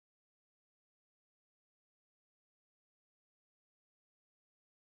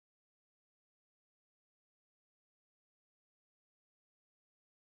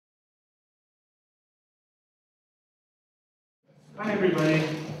Hi, everybody.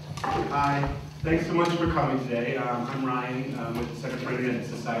 Hi. Thanks so much for coming today. I'm Ryan with the Secretariat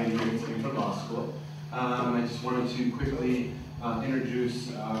Society here at Stanford Law School. I just wanted to quickly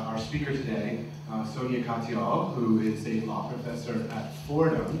introduce our speaker today, Sonia Katyal, who is a law professor at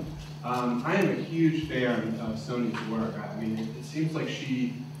Fordham. I am a huge fan of Sonia's work. I mean, it seems like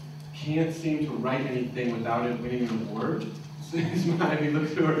she can't seem to write anything without it winning an award. If you look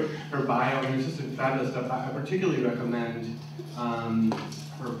through her bio, and it's just fabulous stuff. I particularly recommend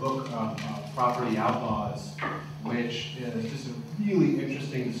her book, Property Outlaws, which is just a really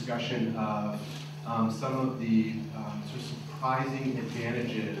interesting discussion of some of the sort of surprising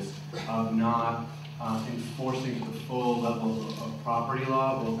advantages of not enforcing to the full level of property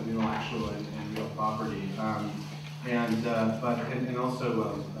law, both in intellectual and real property. And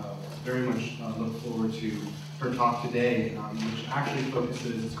also very much look forward to her talk today, which actually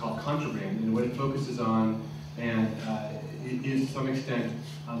focuses, it's called Contrabrand, and what it focuses on, and it is to some extent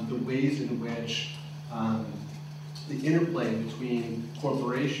the ways in which the interplay between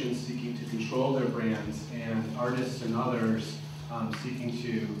corporations seeking to control their brands and artists and others seeking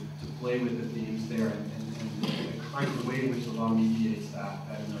to play with the themes there, and the kind of way in which the law mediates that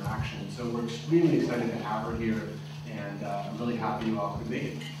interaction. So we're extremely excited to have her here, and I'm really happy you all could make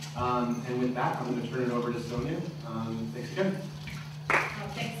it. And with that, I'm going to turn it over to Sonia. Thanks again. Well,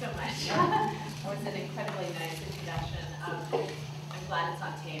 thanks so much. That was an incredibly nice introduction. I'm glad it's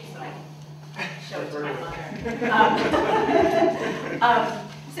on tape, so I can show it to my mother.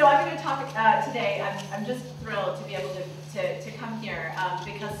 So I'm going to talk today. I'm just thrilled to be able to come here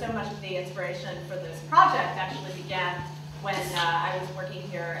because so much of the inspiration for this project actually began when I was working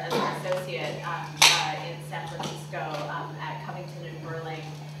here as an associate in San Francisco at Covington and Burling,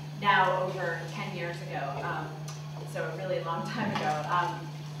 now over 10 years ago, so a really long time ago.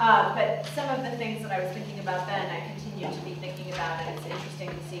 But some of the things that I was thinking about then, I continue to be thinking about, and it's interesting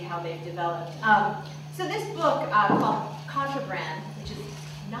to see how they've developed. So this book called Contrabrand, which is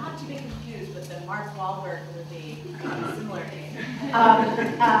not to be confused with the Mark Wahlberg movie, similar name,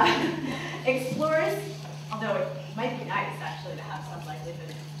 explores, although it might be nice actually to have some likelihood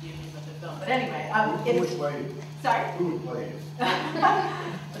of confusion with the film. But anyway, who would play it? Sorry? Who would play it?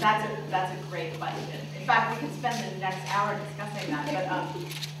 That's a great question. In fact, we could spend the next hour discussing that, but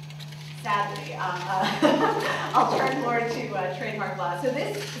sadly, I'll turn more to trademark law. So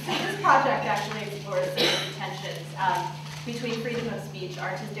this project actually explores some of the tensions between freedom of speech,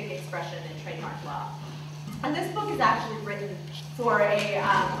 artistic expression, and trademark law. And this book is actually written for a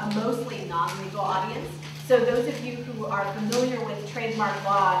mostly non-legal audience. So those of you who are familiar with trademark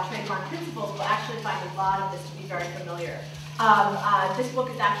law and trademark principles will actually find a lot of this to be very familiar. This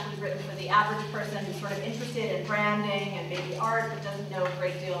book is actually written for the average person who's sort of interested in branding and maybe art, but doesn't know a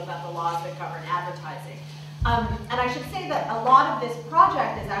great deal about the laws that govern advertising. And I should say that a lot of this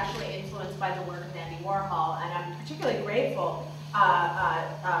project is actually influenced by the work of Andy Warhol, and I'm particularly grateful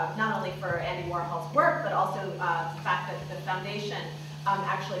not only for Andy Warhol's work, but also the fact that the foundation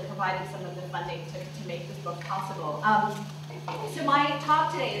actually provided some of the funding to make this book possible. So my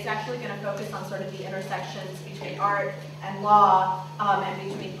talk today is actually going to focus on sort of the intersections between art and law, and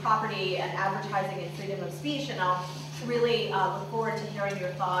between property and advertising and freedom of speech, and I'll really look forward to hearing your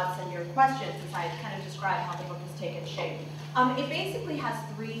thoughts and your questions as I kind of describe how the book has taken shape. It basically has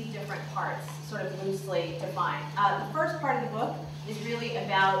three different parts, sort of loosely defined. The first part of the book is really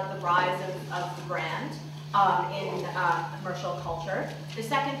about the rise of the brand in commercial culture. The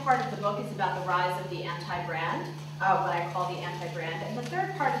second part of the book is about the rise of the anti-brand, what I call the anti-brand. And the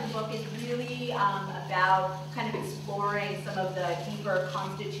third part of the book is really about kind of exploring some of the deeper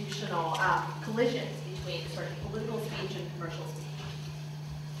constitutional collisions between sort of political speech and commercial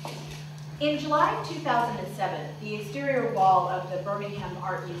speech. In July 2007, the exterior wall of the Birmingham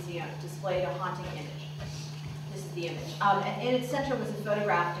Art Museum displayed a haunting image. This is the image. And in its center was a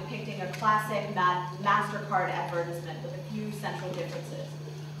photograph depicting a classic MasterCard advertisement with a few central differences.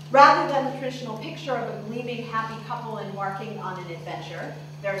 Rather than the traditional picture of a gleaming, happy couple embarking on an adventure,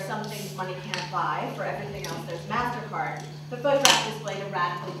 there are some things money can't buy, for everything else there's MasterCard, the photograph displayed a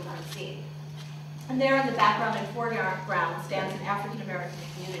radically different scene. And there in the background and foreground stands an African-American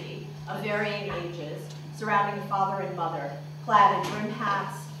community of varying ages, surrounding a father and mother, clad in brim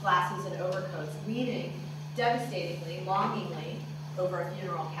hats, glasses, and overcoats, leaning, devastatingly, longingly, over a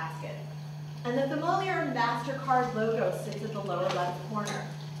funeral casket. And the familiar MasterCard logo sits at the lower left corner,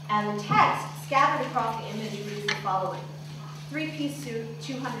 and the text scattered across the image reads the following: three-piece suit,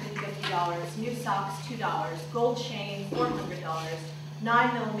 $250, new socks, $2, gold chain, $400,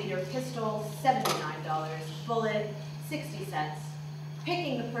 9mm pistol, $79, bullet, 60 cents.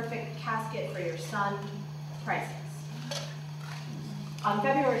 Picking the perfect casket for your son, priceless. On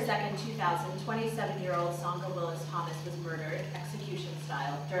February 2nd, 2000, 27-year-old Sonia Willis-Thomas was murdered, execution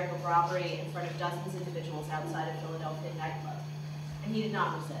style, during a robbery in front of dozens of individuals outside a Philadelphia nightclub. And he did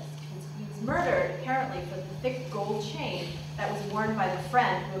not resist. He was murdered, apparently, for the thick gold chain that was worn by the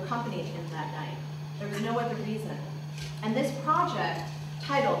friend who accompanied him that night. There was no other reason. And this project,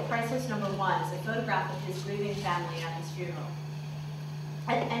 titled Priceless No. 1, is a photograph of his grieving family at his funeral.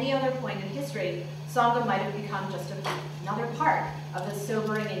 At any other point in history, Sonia might have become just another part of a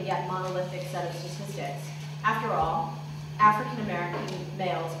sobering and yet monolithic set of statistics. After all, African-American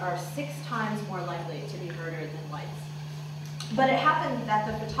males are 6 times more likely to be murdered than whites. But it happened that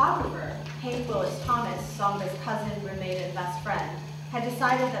the photographer, Hank Willis-Thomas, Sonia's cousin, roommate, and best friend, had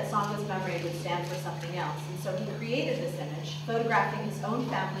decided that Sonia's memory would stand for something else, and so he created this image, photographing his own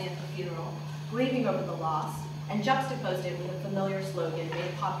family at the funeral, grieving over the loss, and juxtaposed it with a familiar slogan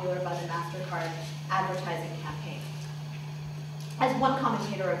made popular by the MasterCard advertising campaign. As one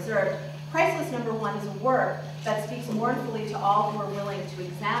commentator observed, Priceless No. 1 is a work that speaks mournfully to all who are willing to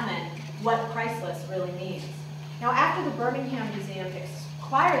examine what priceless really means. Now, after the Birmingham Museum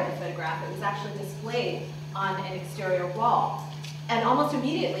acquired the photograph, it was actually displayed on an exterior wall. And almost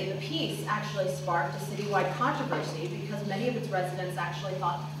immediately, the piece actually sparked a citywide controversy because many of its residents actually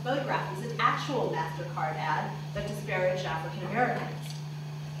thought the photograph was an actual MasterCard ad that disparaged African Americans.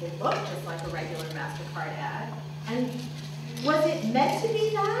 It looked just like a regular MasterCard ad. And was it meant to be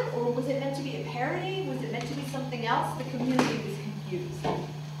that, or was it meant to be a parody? Was it meant to be something else? The community was confused.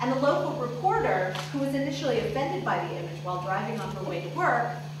 And the local reporter, who was initially offended by the image while driving on her way to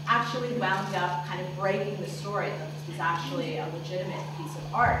work, actually wound up kind of breaking the story that this was actually a legitimate piece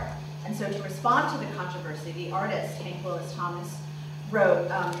of art. And so to respond to the controversy, the artist, Hank Willis-Thomas,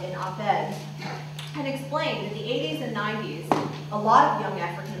 wrote an op-ed and explained in the 80s and 90s, a lot of young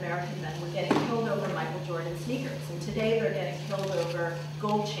African-American men were getting killed over Michael Jordan sneakers, and today they're getting killed over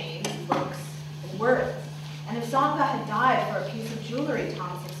gold chains, looks, and words. And if Sonia had died for a piece of jewelry,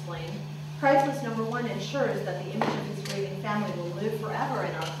 Thomas explained, Priceless No. 1 ensures that the image of his grieving family will live forever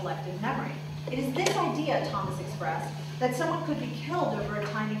in our collective memory. It is this idea, Thomas expressed, that someone could be killed over a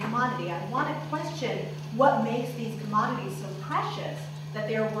tiny commodity. I want to question what makes these commodities so precious that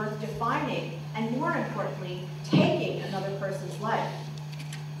they are worth defining and, more importantly, taking another person's life.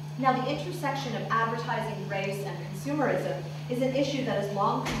 Now, the intersection of advertising, race, and consumerism is an issue that has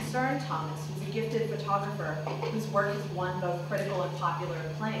long concerned Thomas, who's a gifted photographer whose work has won both critical and popular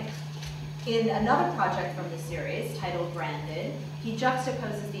acclaim. In another project from the series, titled Branded, he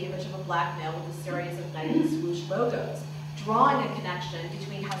juxtaposes the image of a black male with a series of Nike swoosh logos, drawing a connection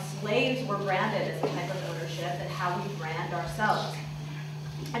between how slaves were branded as a type of ownership and how we brand ourselves.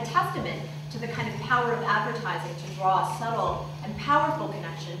 A testament to the kind of power of advertising to draw a subtle and powerful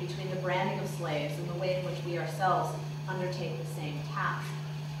connection between the branding of slaves and the way in which we ourselves undertake the same task.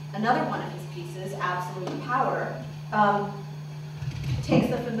 Another one of his pieces, Absolute Power, takes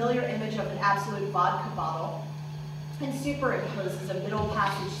the familiar image of an Absolute vodka bottle and superimposes a middle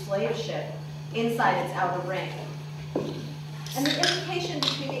passage slave ship inside its outer ring. And the implication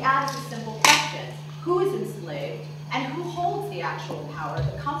between the ad is a simple question: who is enslaved and who holds the actual power,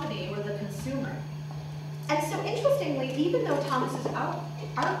 the company or the consumer? And so interestingly, even though Thomas's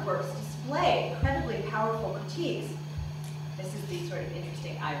artworks display incredibly powerful critiques, this is the sort of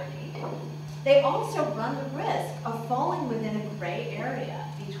interesting irony, they also run the risk of falling within a gray area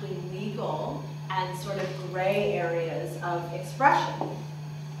between legal and sort of gray areas of expression.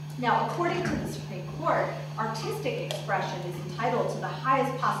 Now, according to the Supreme Court, artistic expression is entitled to the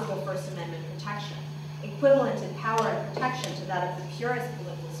highest possible First Amendment protection, equivalent in power and protection to that of the purest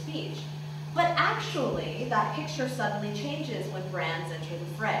political speech. But actually, that picture suddenly changes when brands enter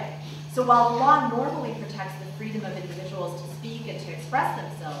the fray. So while the law normally protects the freedom of individuals to speak and to express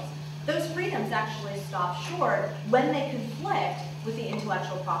themselves, those freedoms actually stop short when they conflict with the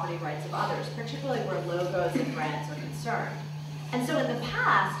intellectual property rights of others, particularly where logos and brands are concerned. And so in the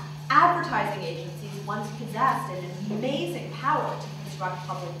past, advertising agencies once possessed an amazing power to construct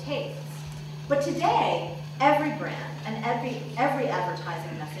public tastes. But today, every brand and every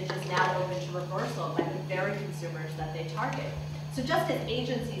advertising message is now open to reversal by the very consumers that they target. So just as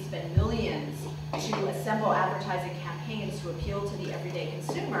agencies spend millions to assemble advertising campaigns to appeal to the everyday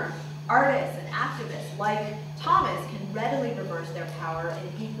consumer, artists and activists like Thomas can readily reverse their power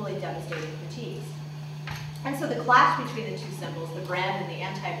in equally devastating critiques. And so the clash between the two symbols, the brand and the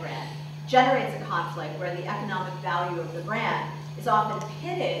anti-brand, generates a conflict where the economic value of the brand is often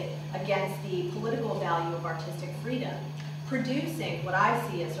pitted against the political value of artistic freedom, producing what I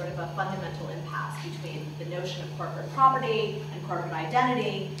see as sort of a fundamental impasse between the notion of corporate property and corporate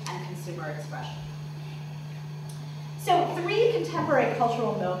identity and consumer expression. So 3 contemporary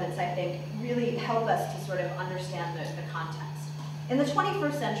cultural moments, I think, really help us to sort of understand the context. In the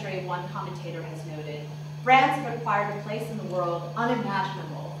 21st century, one commentator has noted, brands have acquired a place in the world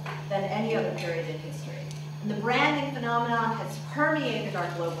unimaginable than any other period in history. And the branding phenomenon has permeated our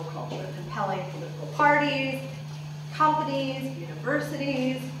global culture, compelling political parties, companies,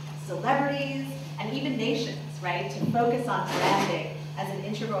 universities, celebrities, and even nations, right, to focus on branding as an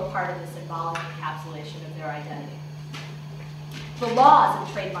integral part of the symbolic encapsulation of their identity. The laws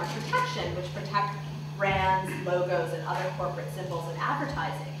of trademark protection, which protect brands, logos, and other corporate symbols in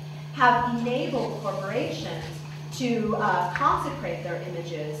advertising, have enabled corporations to consecrate their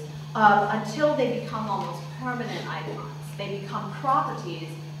images until they become almost permanent icons. They become properties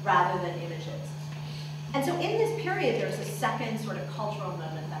rather than images. And so in this period, there's a second sort of cultural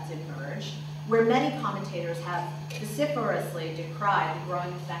moment that's emerged, where many commentators have vociferously decried the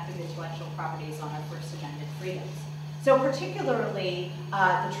growing effect of intellectual properties on our First Amendment freedoms. So particularly,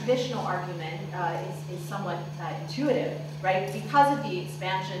 the traditional argument is somewhat intuitive, right? Because of the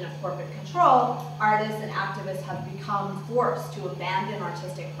expansion of corporate control, artists and activists have become forced to abandon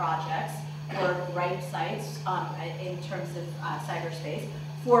artistic projects or ripe sites in terms of cyberspace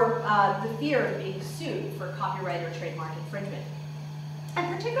for the fear of being sued for copyright or trademark infringement.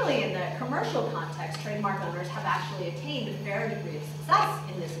 And particularly in the commercial context, trademark owners have actually attained a fair degree of success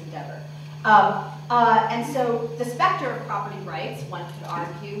in this endeavor. And so the specter of property rights, one could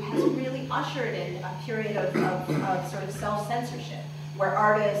argue, has really ushered in a period of sort of self-censorship, where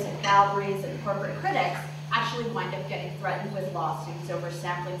artists and galleries and corporate critics actually wind up getting threatened with lawsuits over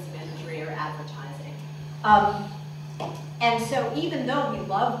samplings of imagery or advertising. And so even though we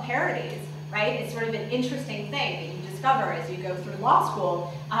love parodies, right, it's sort of an interesting thing that you discover as you go through law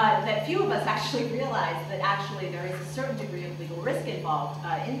school, that few of us actually realize that actually there is a certain degree of legal risk involved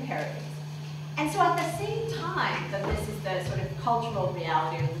in parodies. And so at the same time that this is the sort of cultural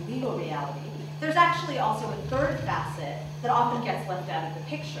reality or the legal reality, there's actually also a third facet that often gets left out of the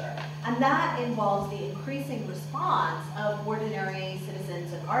picture, and that involves the increasing response of ordinary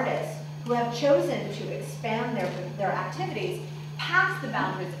citizens and artists who have chosen to expand their activities past the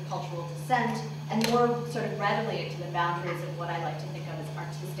boundaries of cultural dissent and more sort of readily into the boundaries of what I like to think of as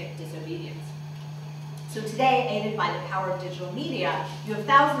artistic disobedience. So today, aided by the power of digital media, you have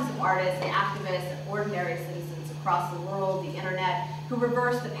thousands of artists and activists and ordinary citizens across the world, the internet, who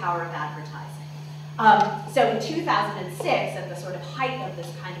reverse the power of advertising. So in 2006, at the sort of height of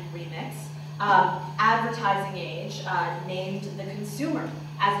this kind of remix, Advertising Age named The Consumer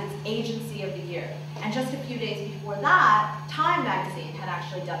as its agency of the year. And just a few days before that, Time magazine had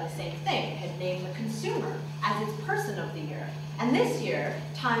actually done the same thing. It had named The Consumer as its person of the year. And this year,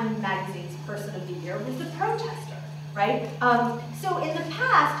 Time magazine's person of the year was the protester, right? So in the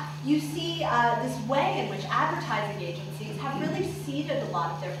past, you see this way in which advertising agencies have really ceded a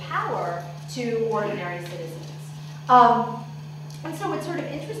lot of their power to ordinary citizens. And so what's sort of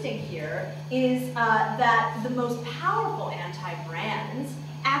interesting here is that the most powerful anti-brands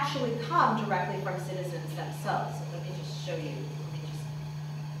actually come directly from citizens themselves. So let me just show you, let me just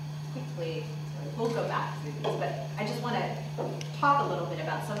quickly, we'll go back through these, but I just want to talk a little bit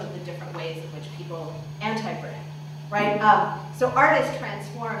about some of the different ways in which people anti-brand, right? So artists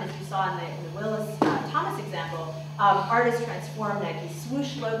transform, as you saw in the Willis Thomas example, artists transform Nike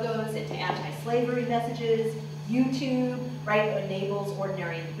swoosh logos into anti-slavery messages. YouTube, right, enables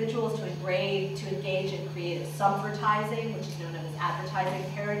ordinary individuals to engage in creative subvertising, which is known as advertising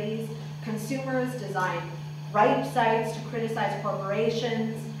parodies. Consumers design ripe sites to criticize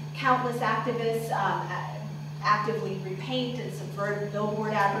corporations. Countless activists actively repaint and subvert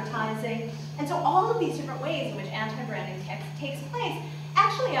billboard advertising. And so all of these different ways in which anti-branding takes place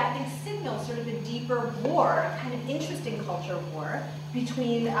actually, I think, signals sort of a deeper war, a kind of interesting culture war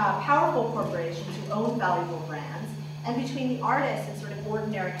between powerful corporations who own valuable brands and between the artists and sort of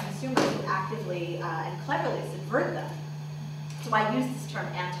ordinary consumers who actively and cleverly subvert them. So I use this term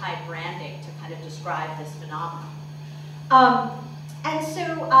anti-branding to kind of describe this phenomenon. And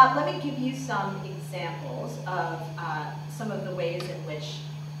so let me give you some examples of some of the ways in which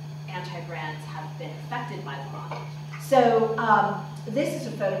anti-brands have been affected by the law. So this is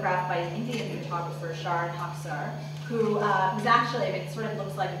a photograph by an Indian photographer, Sharan Haksar, who was actually, I mean, it sort of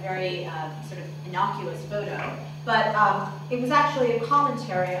looks like a very sort of innocuous photo, but it was actually a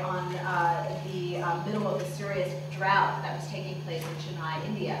commentary on the middle of a serious drought that was taking place in Chennai,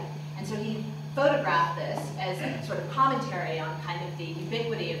 India. And so he photographed this as a sort of commentary on kind of the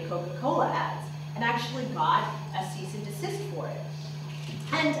ubiquity of Coca-Cola ads, and actually got a cease and desist for it.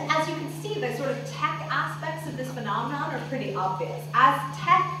 And as you can see, the sort of tech aspects of this phenomenon are pretty obvious. As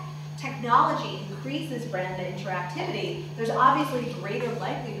tech technology increases brand interactivity, there's obviously greater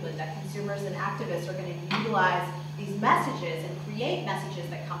likelihood that consumers and activists are going to utilize these messages and create messages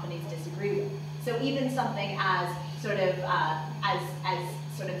that companies disagree with. So even something as sort of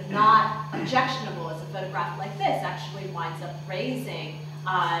not objectionable as a photograph like this actually winds up raising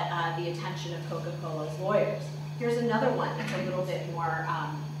the attention of Coca-Cola's lawyers. Here's another one that's a little bit more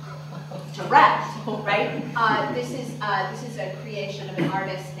direct, right? This is a creation of an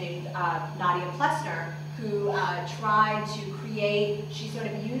artist named Nadia Plessner, who tried to create, she sort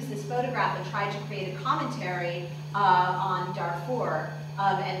of used this photograph and tried to create a commentary on Darfur.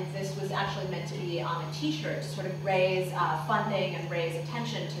 And this was actually meant to be on a t-shirt to sort of raise funding and raise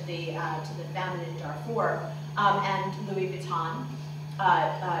attention to the famine in Darfur. And Louis Vuitton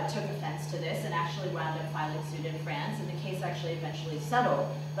took offense to this and actually wound up filing suit in France, and the case actually eventually settled.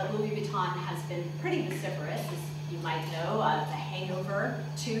 But Louis Vuitton has been pretty vociferous, as you might know. The Hangover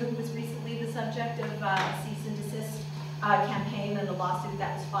 2 was recently the subject of a cease and desist campaign and a lawsuit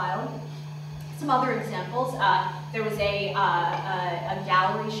that was filed. Some other examples, there was a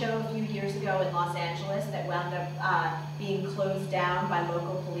gallery show a few years ago in Los Angeles that wound up being closed down by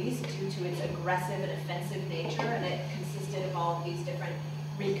local police due to its aggressive and offensive nature, and it consisted of all of these different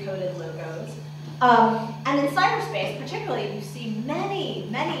recoded logos. And in cyberspace, particularly, you see many,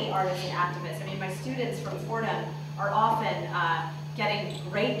 many artists and activists. I mean, my students from Fordham are often getting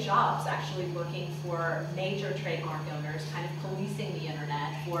great jobs actually working for major trademark owners, kind of policing the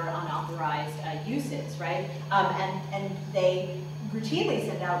internet for unauthorized uses, right? And they routinely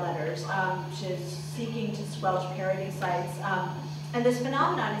send out letters seeking to squelch parody sites. And this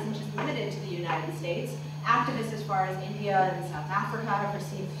phenomenon isn't just limited to the United States. Activists as far as India and South Africa have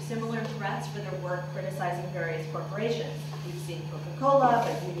received similar threats for their work criticizing various corporations. We've seen Coca-Cola,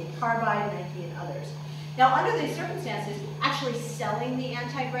 but Union Carbide, Nike, and others. Now, under these circumstances, actually selling the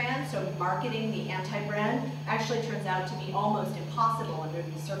anti-brand, so marketing the anti-brand, actually turns out to be almost impossible under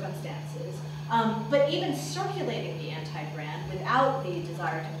these circumstances. But even circulating the anti-brand without the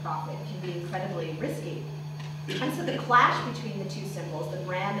desire to profit can be incredibly risky. And so the clash between the two symbols, the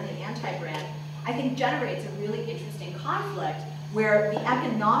brand and the anti-brand, I think generates a really interesting conflict where the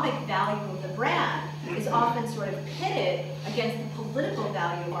economic value of the brand is often sort of pitted against the political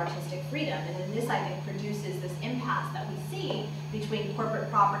value of artistic freedom. And then this, I think, produces this impasse that we see between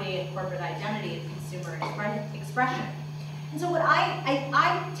corporate property and corporate identity and consumer expression. And so what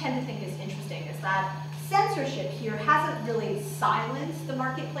I tend to think is interesting is that censorship here hasn't really silenced the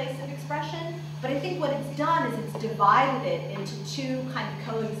marketplace of expression, but I think what it's done is it's divided it into two kind of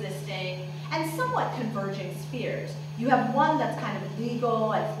coexisting and somewhat converging spheres. You have one that's kind of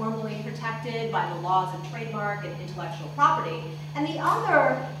legal and formally protected by the laws of trademark and intellectual property, and the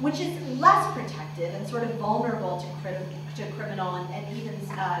other, which is less protected and sort of vulnerable to criminal and even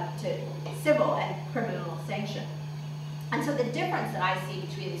to civil and criminal sanction. And so the difference that I see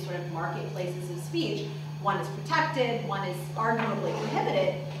between these sort of marketplaces of speech, one is protected, one is arguably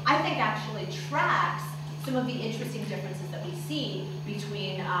prohibited, I think actually tracks some of the interesting differences that we see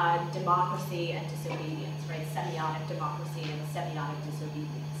between democracy and disobedience, right? Semiotic democracy and semiotic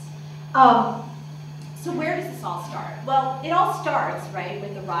disobedience. So where does this all start? Well, it all starts, right,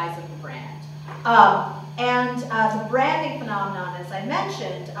 with the rise of the brand. The branding phenomenon, as I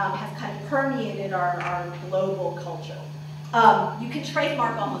mentioned, has kind of permeated our global culture. You can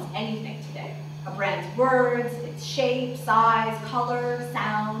trademark almost anything today. A brand's words, its shape, size, color,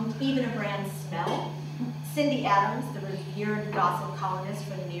 sound, even a brand's smell. Cindy Adams, the revered gossip columnist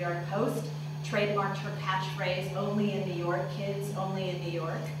for the New York Post, trademarked her catchphrase, "Only in New York, kids, only in New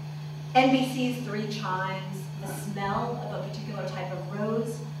York." NBC's 3 chimes, the smell of a particular type of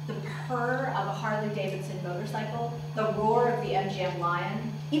rose, the purr of a Harley-Davidson motorcycle, the roar of the MGM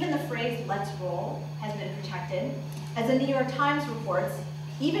Lion, even the phrase "let's roll" has been protected. As the New York Times reports,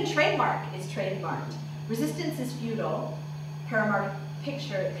 even trademark is trademarked. Resistance is futile. Paramount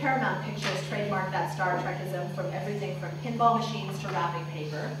Pictures trademarked that Star Trekism from everything from pinball machines to wrapping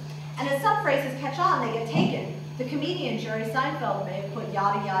paper. And as some phrases catch on, they get taken. The comedian Jerry Seinfeld may have put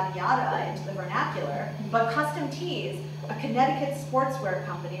yada yada yada into the vernacular, but Custom Tees, a Connecticut sportswear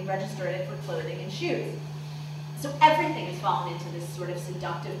company, registered it for clothing and shoes. So everything has fallen into this sort of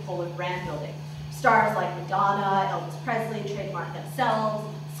seductive pull of brand building. Stars like Madonna, Elvis Presley trademark themselves,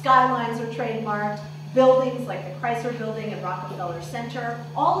 skylines are trademarked, buildings like the Chrysler Building and Rockefeller Center,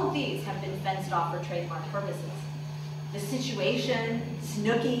 all of these have been fenced off for trademark purposes. The Situation,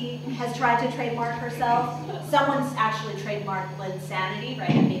 Snooki has tried to trademark herself. Someone's actually trademarked Linsanity, right?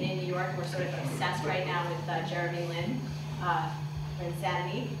 I mean, in New York, we're sort of obsessed right now with Jeremy Lin,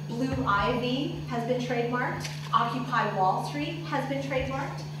 Linsanity. Blue Ivy has been trademarked. Occupy Wall Street has been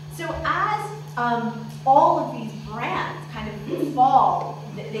trademarked. So as all of these brands kind of fall,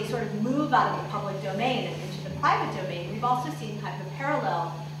 they sort of move out of the public domain and into the private domain, we've also seen kind of a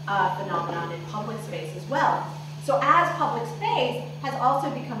parallel phenomenon in public space as well. So as public space has also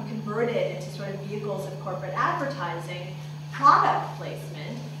become converted into sort of vehicles of corporate advertising, product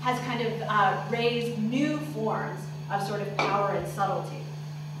placement has kind of raised new forms of sort of power and subtlety.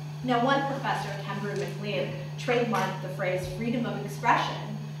 Now, one professor, Kembrew McLean, trademarked the phrase freedom of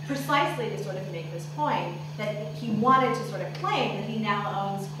expression precisely to sort of make this point that he wanted to sort of claim that he now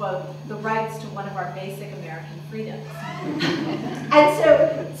owns, quote, the rights to one of our basic American freedoms. And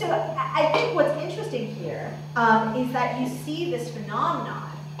so I think what's interesting here is that you see this phenomenon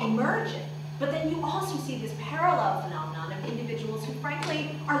emerging, but then you also see this parallel phenomenon of individuals who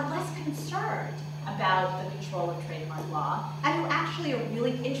frankly are less concerned about the control of trademark law and who actually are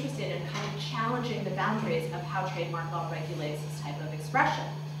really interested in kind of challenging the boundaries of how trademark law regulates this type of expression.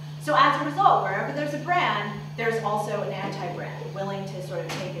 So as a result, wherever there's a brand, there's also an anti-brand willing to sort of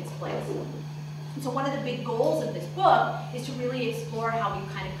take its place. And so one of the big goals of this book is to really explore how we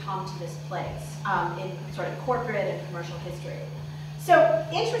kind of come to this place in sort of corporate and commercial history. So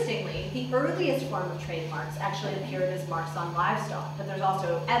interestingly, the earliest form of trademarks actually appeared as marks on livestock, but there's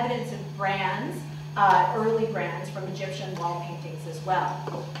also evidence of brands, early brands from Egyptian wall paintings as well.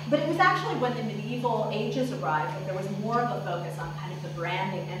 But it was actually when the medieval ages arrived that there was more of a focus on kind of the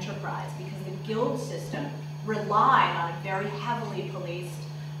branding enterprise, because the guild system relied on a very heavily policed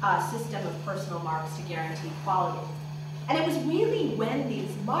system of personal marks to guarantee quality. And it was really when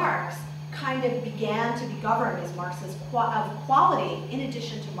these marks kind of began to be governed as marks of quality, in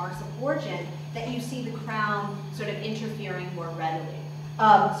addition to marks of origin, that you see the crown sort of interfering more readily.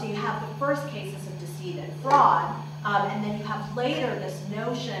 So you have the first cases of deceit and fraud, and then you have later this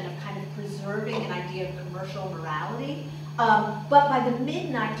notion of kind of preserving an idea of commercial morality. But by the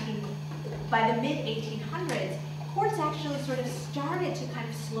mid-1800s, courts actually sort of started to kind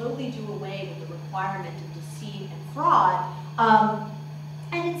of slowly do away with the requirement of deceit and fraud,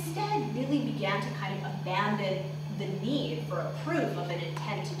 and instead really began to kind of abandon the need for a proof of an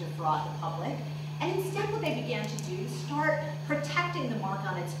intent to defraud the public. And instead what they began to do is start protecting the mark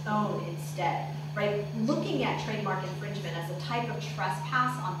on its own instead, right? Looking at trademark infringement as a type of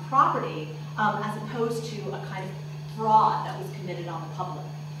trespass on property as opposed to a kind of fraud that was committed on the public.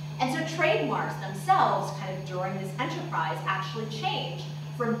 And so trademarks themselves kind of during this enterprise actually changed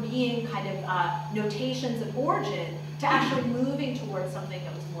from being kind of notations of origin to actually moving towards something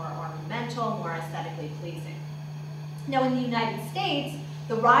that was more ornamental, more aesthetically pleasing. Now in the United States,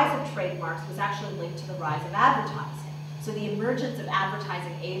 the rise of trademarks was actually linked to the rise of advertising. So the emergence of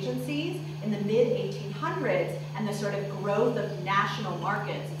advertising agencies in the mid-1800s and the sort of growth of national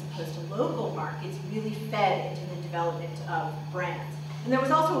markets as opposed to local markets really fed into the development of brands. And there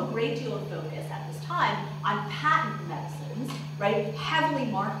was also a great deal of focus at this time on patent medicines, right, heavily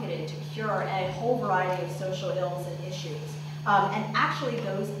marketed to cure a whole variety of social ills and issues. And actually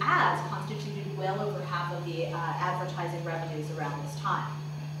those ads constituted well over half of the advertising revenues around this time.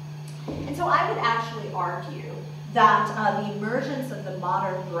 And so I would actually argue that the emergence of the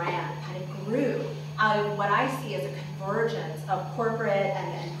modern brand kind of grew out of what I see as a convergence of corporate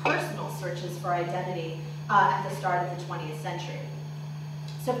and personal searches for identity at the start of the 20th century.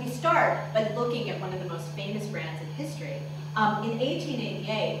 So if we start by looking at one of the most famous brands in history, in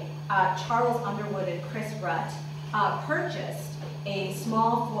 1888, Charles Underwood and Chris Rutt purchased a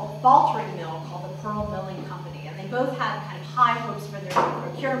small faltering mill called the Pearl Milling Company, and they both had kind of high hopes for their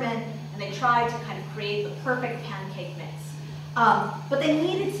procurement, and they tried to kind of create the perfect pancake mix. But they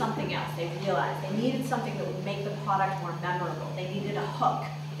needed something else, they realized. They needed something that would make the product more memorable. They needed a hook,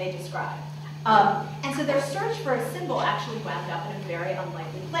 they described. And so their search for a symbol actually wound up in a very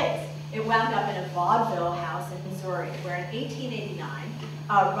unlikely place. It wound up in a vaudeville house in Missouri, where in 1889,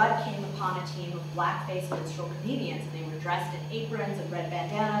 Rutt came upon a team of black-faced minstrel comedians, and they were dressed in aprons and red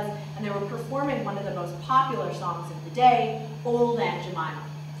bandanas, and they were performing one of the most popular songs of the day, Old Aunt Jemima.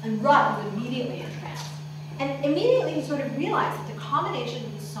 And Rutt was immediately entranced. And immediately he sort of realized that the combination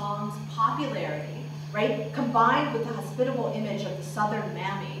of the song's popularity, right, combined with the hospitable image of the Southern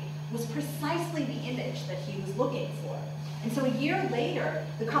mammy, was precisely the image that he was looking for. And so a year later,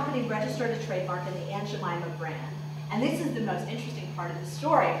 the company registered a trademark in the Aunt Jemima brand. And this is the most interesting part of the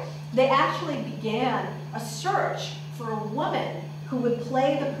story. They actually began a search for a woman who would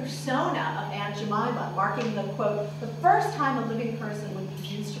play the persona of Aunt Jemima, marking the, quote, the first time a living person would be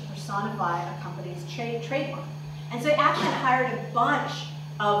used to personify a company's trademark. And so they actually hired a bunch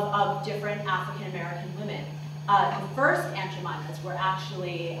of different African-American women. The first Aunt Jemimas were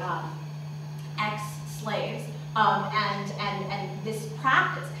actually ex-slaves, and this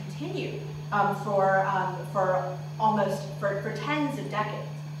practice continued for tens of decades.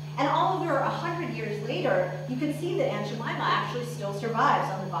 And all over 100 years later, you can see that Aunt Jemima actually still survives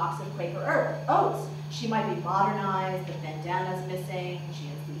on the box of Quaker Oats. She might be modernized, the bandana's missing, she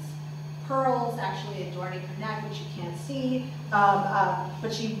has these pearls actually adorning her neck, which you can't see,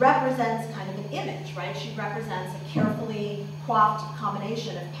 but she represents kind of an image, right? She represents a carefully coiffed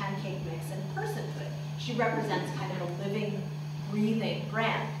combination of pancake mix and personhood. She represents kind of a living, breathing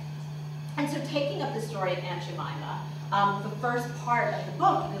brand. And so taking up the story of Aunt Jemima, the first part of the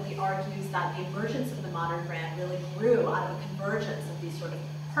book really argues that the emergence of the modern brand really grew out of a convergence of these sort of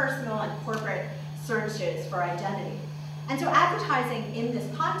personal and corporate searches for identity. And so advertising in this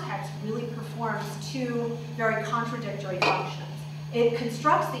context really performs two very contradictory functions. It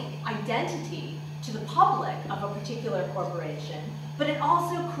constructs the identity to the public of a particular corporation, but it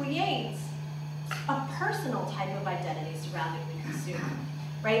also creates a personal type of identity surrounding the consumer,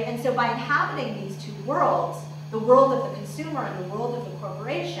 right? And so by inhabiting these two worlds, the world of the consumer and the world of the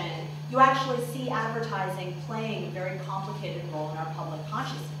corporation, you actually see advertising playing a very complicated role in our public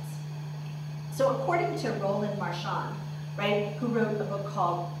consciousness. So according to Roland Marchand, right, who wrote a book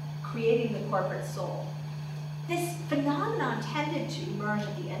called Creating the Corporate Soul, this phenomenon tended to emerge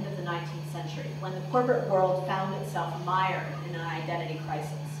at the end of the 19th century when the corporate world found itself mired in an identity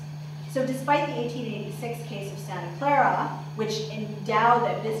crisis. So despite the 1886 case of Santa Clara, which endowed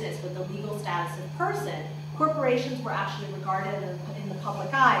that business with the legal status of person, corporations were actually regarded in the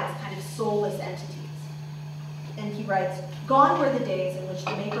public eye as kind of soulless entities. And he writes, "Gone were the days in which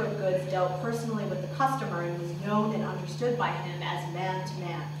the maker of goods dealt personally with the customer and was known and understood by him as man to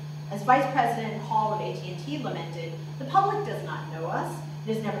man. As Vice President Hall of AT&T lamented, the public does not know us,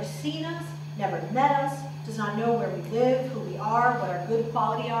 it has never seen us, never met us, does not know where we live, who we are, what our good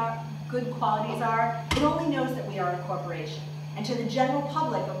qualities are. It only knows that we are a corporation. And to the general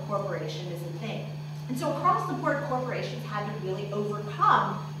public, a corporation is a thing." And so across the board, corporations had to really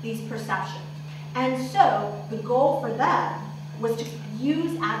overcome these perceptions. And so the goal for them was to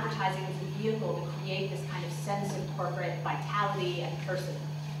use advertising as a vehicle to create this kind of sense of corporate vitality and person.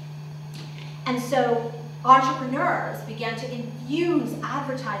 And so entrepreneurs began to infuse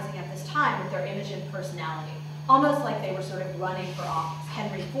advertising at this time with their image and personality, almost like they were sort of running for office.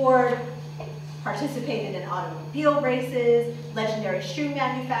 Henry Ford participated in automobile races, legendary shoe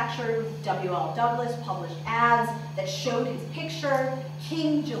manufacturer W.L. Douglas published ads that showed his picture.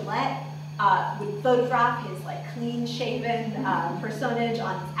 King Gillette would photograph his clean-shaven personage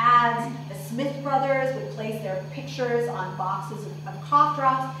on his ads. The Smith brothers would place their pictures on boxes of cough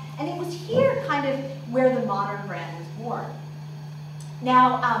drops. And it was here kind of where the modern brand was born.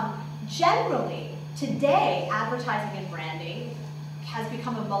 Now, generally, today, advertising and branding has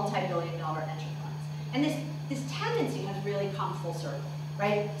become a multi-billion-dollar enterprise. And this tendency has really come full circle,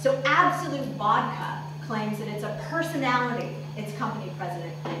 right? So Absolute Vodka claims that it's a personality, its company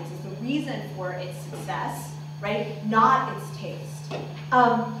president claims, is the reason for its success, right? Not its taste.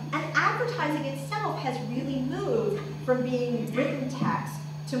 And advertising itself has really moved from being written text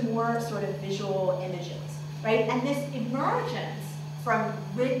to more sort of visual images, right? And this emergence from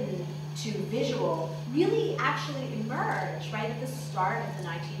written to visual really actually emerged right at the start of the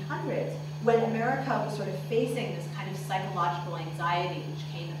 1900s, when America was sort of facing this kind of psychological anxiety which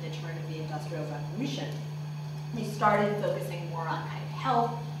came at the turn of the Industrial Revolution. They started focusing more on kind of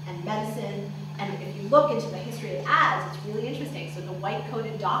health and medicine, and if you look into the history of ads, it's really interesting. So the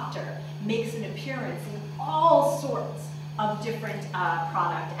white-coated doctor makes an appearance in all sorts of different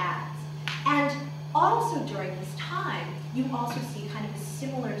product ads. And also during this time, you also see kind of a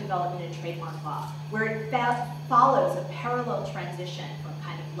similar development in trademark law, where it follows a parallel transition from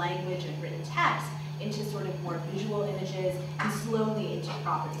kind of language and written text into sort of more visual images and slowly into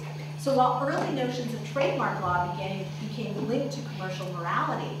property. So while early notions of trademark law became linked to commercial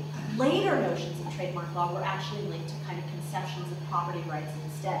morality, later notions of trademark law were actually linked to kind of conceptions of property rights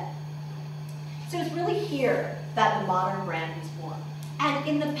instead. So it's really here that the modern brand was born. And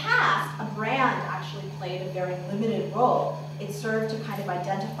in the past, a brand actually played a very limited role. It served to kind of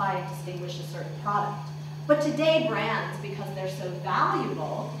identify and distinguish a certain product. But today, brands, because they're so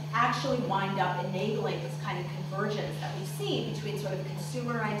valuable, actually wind up enabling this kind of convergence that we see between sort of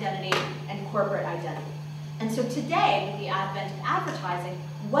consumer identity and corporate identity. And so today, with the advent of advertising,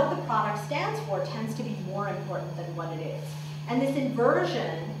 what the product stands for tends to be more important than what it is. And this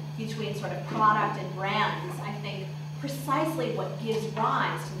inversion between sort of product and brand is, I think, precisely what gives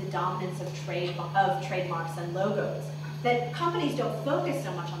rise to the dominance of trademarks and logos. That companies don't focus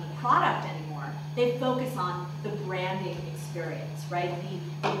so much on the product anymore, they focus on the branding experience, right?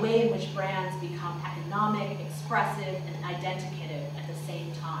 The way in which brands become economic, expressive, and identificative at the the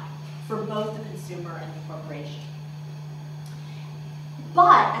same time for both the consumer and the corporation.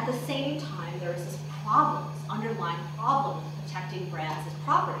 But at the same time, there is this underlying problem with protecting brands as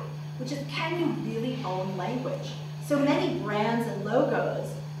property, which is, can you really own language? So many brands and logos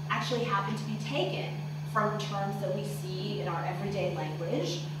actually happen to be taken from terms that we see in our everyday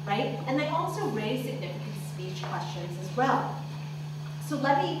language, right? And they also raise significant speech questions as well. So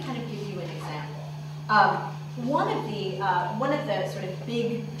let me kind of give you an example. One of the sort of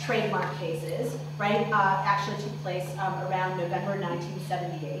big trademark cases, right, actually took place around November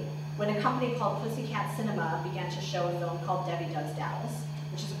 1978, when a company called Pussycat Cinema began to show a film called Debbie Does Dallas,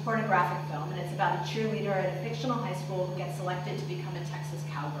 which is a pornographic film, and it's about a cheerleader at a fictional high school who gets selected to become a Texas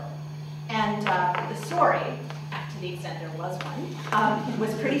cowgirl. And the story, to the extent there was one,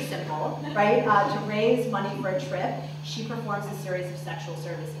 was pretty simple, right? To raise money for a trip, she performs a series of sexual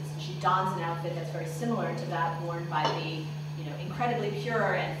services. She dons an outfit that's very similar to that worn by the, incredibly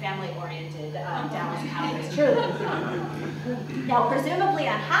pure and family-oriented Dallas Cowboys cheerleaders. Now, presumably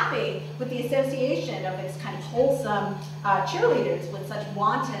unhappy with the association of its kind of wholesome cheerleaders with such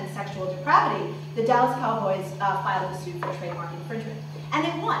wanton sexual depravity, the Dallas Cowboys filed a suit for trademark infringement, and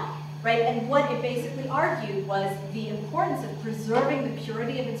it won. Right? And what it basically argued was the importance of preserving the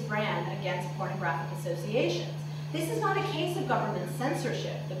purity of its brand against pornographic associations. This is not a case of government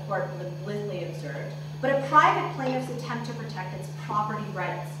censorship, the court blithely observed, but a private plaintiff's attempt to protect its property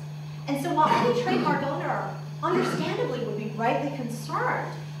rights. And so while any trademark owner understandably would be rightly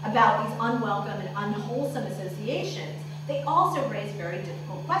concerned about these unwelcome and unwholesome associations, they also raise very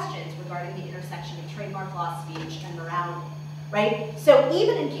difficult questions regarding the intersection of trademark law, speech, and morality. Right? So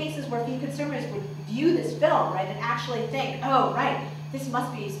even in cases where few consumers would view this film, right, and actually think, oh, right, this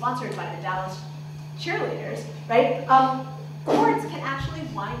must be sponsored by the Dallas cheerleaders, right, courts can actually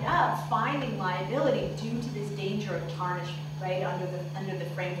wind up finding liability due to this danger of tarnishment, right, under the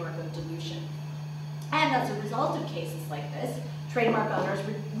framework of dilution. And as a result of cases like this, trademark owners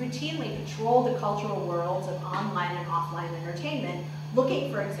routinely patrol the cultural worlds of online and offline entertainment,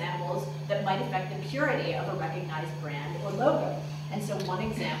 looking for examples that might affect the purity of a recognized brand or logo. And so one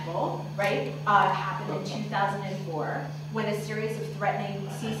example, right, happened in 2004 when a series of threatening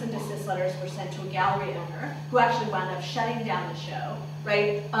cease and desist letters were sent to a gallery owner who actually wound up shutting down the show,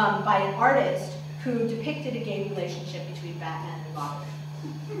 right, by an artist who depicted a gay relationship between Batman and Robin.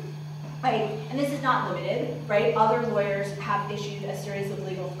 Right, and this is not limited, right? Other lawyers have issued a series of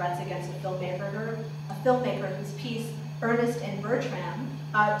legal threats against a filmmaker whose piece, Ernest and Bertram,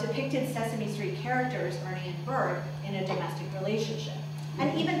 depicted Sesame Street characters, Ernie and Bert, in a domestic relationship.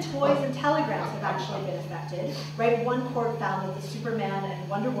 And even toys and telegrams have actually been affected, right? One court found that the Superman and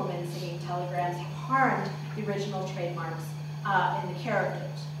Wonder Woman singing telegrams have harmed the original trademarks in the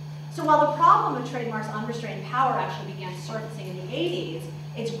characters. So while the problem of trademarks' unrestrained power actually began surfacing in the 80s,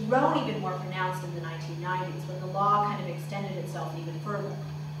 it's grown even more pronounced in the 1990s when the law kind of extended itself even further.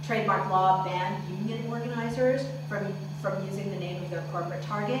 Trademark law banned union organizers from using the name of their corporate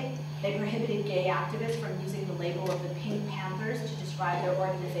target. They prohibited gay activists from using the label of the Pink Panthers to describe their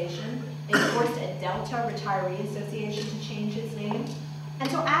organization. They forced a Delta Retiree Association to change its name.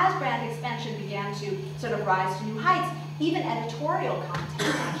 And so as brand expansion began to sort of rise to new heights, even editorial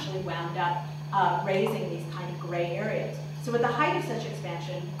content actually wound up raising these kind of gray areas. So at the height of such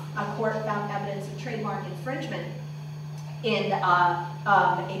expansion, a court found evidence of trademark infringement in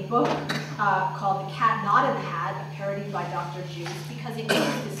a book called The Cat Not in the Hat, a parody by Dr. Seuss, because it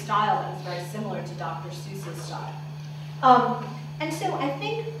used this style that was very similar to Dr. Seuss's style. And so I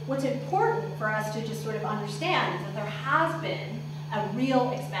think what's important for us to just sort of understand is that there has been a real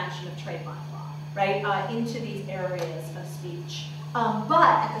expansion of trademark law, right, into these areas of speech.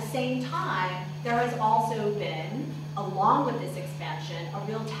 But at the same time, there has also been, along with this expansion, a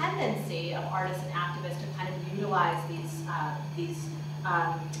real tendency of artists and activists to kind of utilize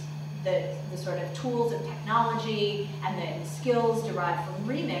the sort of tools of technology and the skills derived from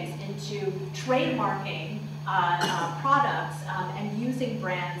remix into trademarking products and using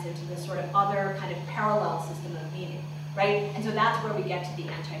brands into this sort of other kind of parallel system of meaning, right? And so that's where we get to the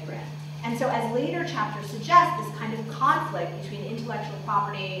anti-brand. And so as later chapters suggest, this kind of conflict between intellectual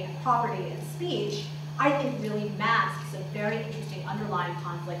property and speech, I think really masks a very interesting underlying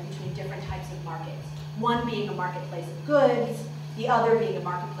conflict between different types of markets. One being a marketplace of goods, the other being a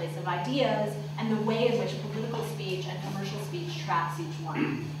marketplace of ideas, and the way in which political speech and commercial speech traps each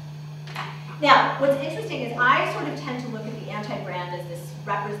one. Now, what's interesting is I sort of tend to look at the anti-brand as this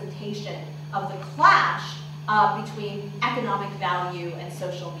representation of the clash between economic value and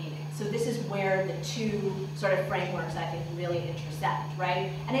social meaning. So this is where the two sort of frameworks, I think, really intersect, right?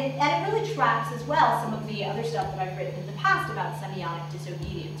 And it really tracks as well some of the other stuff that I've written in the past about semiotic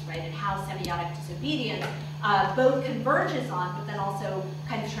disobedience, right? And how semiotic disobedience both converges on, but then also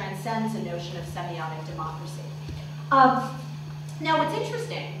kind of transcends a notion of semiotic democracy. Now, what's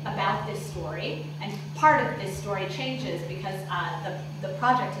interesting about this story, and part of this story changes because the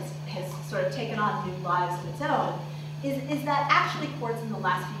project has sort of taken on new lives of its own, is that actually courts in the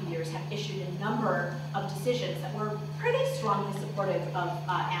last few years have issued a number of decisions that were pretty strongly supportive of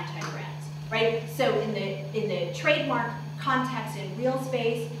anti-brands, right? So in the trademark context in real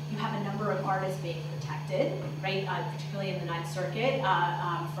space, you have a number of artists being protected, right? Particularly in the Ninth Circuit,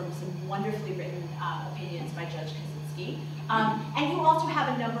 from some wonderfully written opinions by Judge Kaczynski. And you also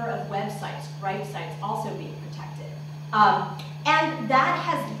have a number of websites, gripe sites, also being protected. And that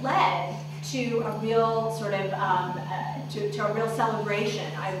has led to a real sort of, to a real celebration,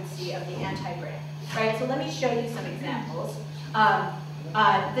 I would see, of the anti-brand, right? So let me show you some examples.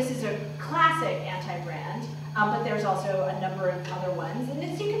 This is a classic anti-brand, but there's also a number of other ones. And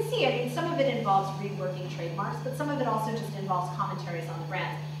as you can see, I mean, some of it involves reworking trademarks, but some of it also just involves commentaries on the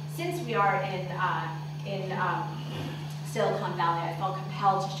brands. Since we are in Silicon Valley, I felt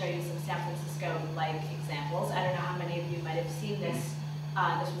compelled to show you some San Francisco-like examples. I don't know how many of you might have seen this.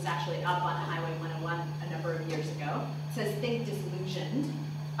 This was actually up on Highway 101 a number of years ago. It says, "Think disillusioned."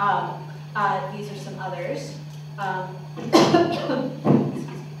 These are some others.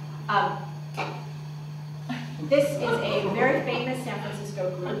 This is a very famous San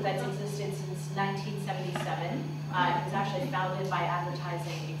Francisco group that's existed since 1977. It was actually founded by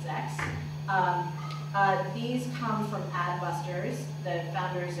advertising execs. These come from Adbusters, the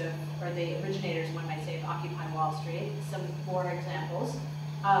founders of, or the originators, one might say, of Occupy Wall Street. Some more examples.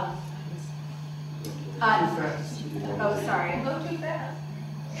 Oh, sorry. Go too fast.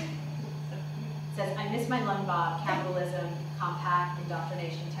 It says, "I miss my lung bob, capitalism, compact,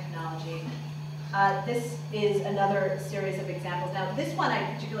 indoctrination, technology." This is another series of examples. Now, this one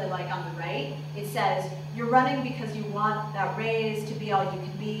I particularly like on the right. It says, "You're running because you want that raise to be all you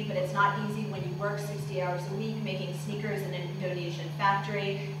can be, but it's not easy when you work 60 hours a week making sneakers in an Indonesian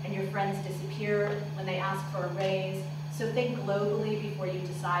factory, and your friends disappear when they ask for a raise. So think globally before you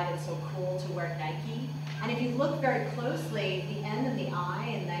decide it's so cool to wear Nike." And if you look very closely, the N and the I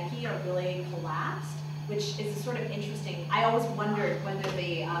in Nike are really collapsed, which is sort of interesting. I always wondered whether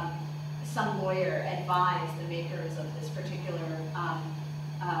some lawyer advised the makers of this particular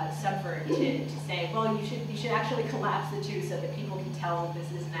subvert to say, well, you should actually collapse the two so that people can tell that this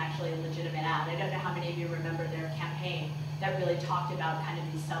isn't actually a legitimate ad. I don't know how many of you remember their campaign that really talked about kind of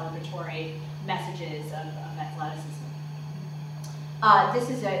these celebratory messages of athleticism.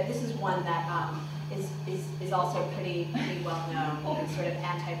 This is one that is also pretty well known in sort of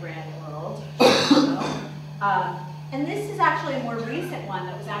anti-brand world. And this is actually a more recent one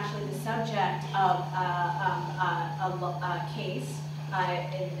that was actually the subject of a case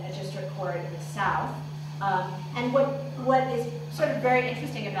in a district court in the South. And what is sort of very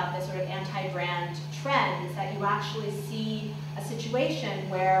interesting about this sort of anti-brand trend is that you actually see a situation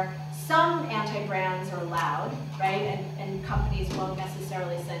where some anti-brands are allowed, right? And companies won't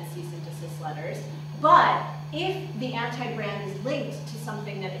necessarily send cease and desist letters. But if the anti-brand is linked to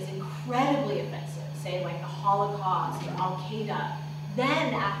something that is incredibly offensive, say like the Holocaust or Al-Qaeda,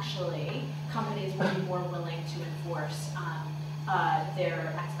 then actually companies will be more willing to enforce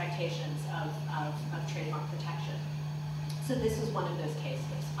their expectations of trademark protection. So this is one of those cases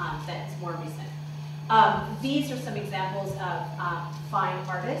that's more recent. These are some examples of fine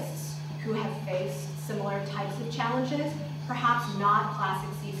artists who have faced similar types of challenges, perhaps not classic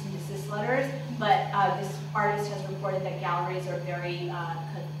cease and desist letters, but this artist has reported that galleries are very,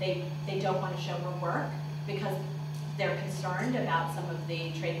 they don't want to show her work because they're concerned about some of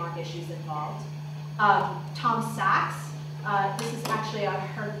the trademark issues involved. Tom Sachs, this is actually a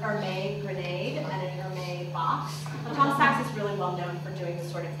Hermès grenade and an Hermès box. Tom Sachs is really well known for doing this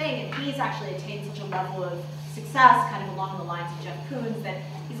sort of thing, and he's actually attained such a level of success, kind of along the lines of Jeff Koons, that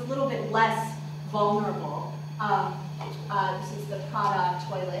he's a little bit less vulnerable. This is the Prada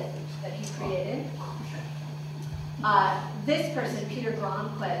toilet that he created. This person, Peter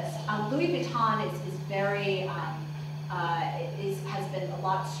Gronquist, Louis Vuitton is very, has been a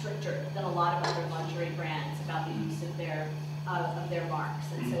lot stricter than a lot of other luxury brands about the use of their marks.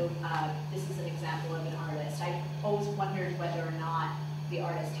 And so this is an example of an artist. I always wondered whether or not the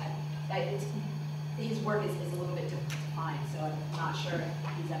artist had, his work is a little bit difficult to find, so I'm not sure if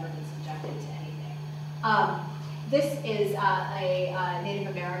he's ever been subjected to anything. This is a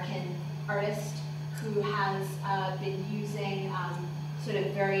Native American artist who has been using sort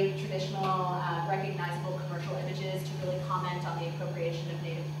of very traditional, recognizable commercial images to really comment on the appropriation of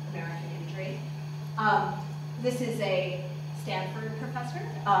Native American imagery. This is a Stanford professor,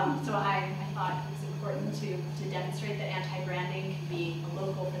 so I thought it was important to demonstrate that anti-branding can be a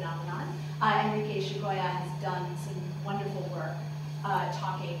local phenomenon. Enrique Shigoya has done some wonderful work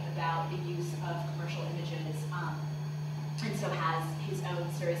talking about the use of commercial images, and so has his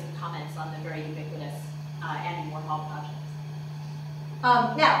own series of comments on the very ubiquitous Andy Warhol project.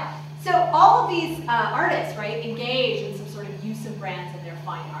 Now, so all of these artists, right, engage in some sort of use of brands in their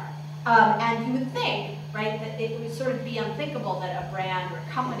fine art. And you would think, right, that it would sort of be unthinkable that a brand or a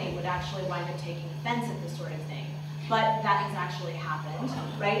company would actually wind up taking offense at this sort of thing. But that has actually happened,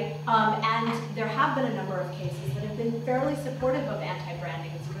 right? And there have been a number of cases that have been fairly supportive of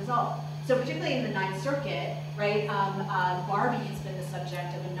anti-branding as a result. So particularly in the Ninth Circuit, right, Barbie has been the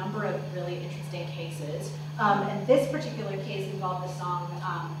subject of a number of really interesting cases. And this particular case involved a song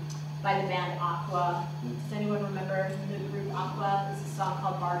by the band Aqua. Does anyone remember the group Aqua? This is a song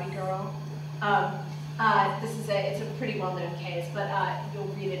called Barbie Girl. It's a pretty well-known case, but you'll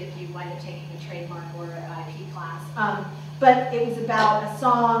read it if you wind up taking a trademark or IP class. But it was about a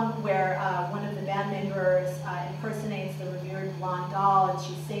song where one of the band members impersonates the revered blonde doll, and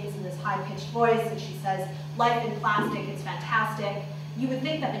she sings in this high-pitched voice, and she says, "Life in plastic, it's fantastic." You would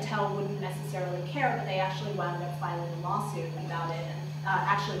think that Mattel wouldn't necessarily care, but they actually wound up filing a lawsuit about it and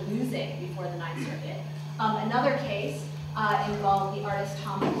actually losing before the Ninth Circuit. Another case involved the artist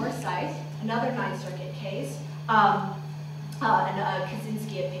Tom Forsyth, another Ninth Circuit case, a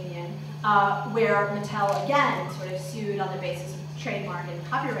Kaczynski opinion, where Mattel again sort of sued on the basis of trademark and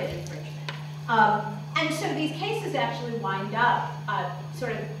copyright infringement. And so these cases actually wind up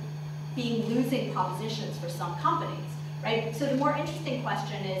sort of being losing propositions for some companies, right? So the more interesting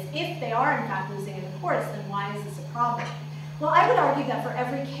question is, if they are in fact losing in the courts, then why is this a problem? Well, I would argue that for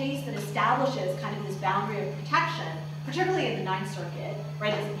every case that establishes kind of this boundary of protection, particularly in the Ninth Circuit,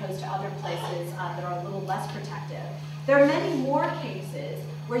 right, as opposed to other places that are a little less protective, there are many more cases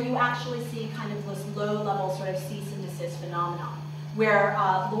where you actually see kind of this low-level sort of cease and desist phenomenon, where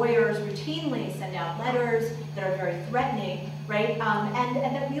lawyers routinely send out letters that are very threatening, right,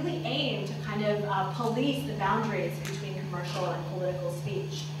 and that really aim to kind of police the boundaries between commercial and political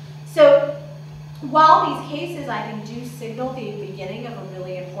speech. So while these cases, I think, do signal the beginning of a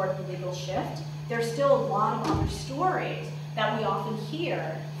really important legal shift, there's still a lot of other stories that we often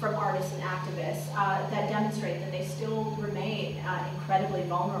hear from artists and activists that demonstrate that they still remain incredibly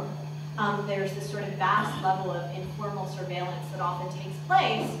vulnerable. There's this sort of vast level of informal surveillance that often takes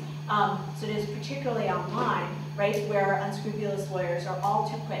place, so it is particularly online, right, where unscrupulous lawyers are all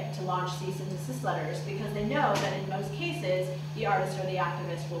too quick to launch cease and desist letters because they know that in most cases, the artist or the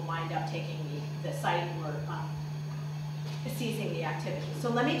activist will wind up taking the site or seizing the activity. So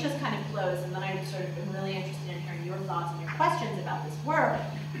let me just kind of close, and then I'm sort of really interested in hearing your thoughts and your questions about this work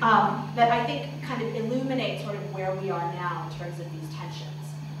that I think kind of illuminate sort of where we are now in terms of these tensions.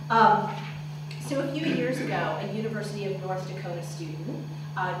 So a few years ago, a University of North Dakota student,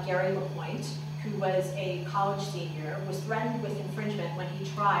 Gary LaPointe, who was a college senior, was threatened with infringement when he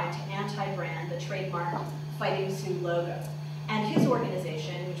tried to anti-brand the trademark Fighting Sioux logo. And his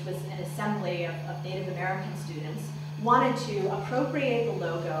organization, which was an assembly of Native American students, wanted to appropriate the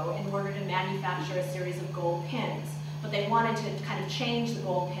logo in order to manufacture a series of gold pins, but they wanted to kind of change the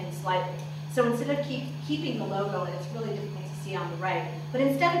gold pin slightly. So instead of keeping the logo, and it's really difficult to see on the right, but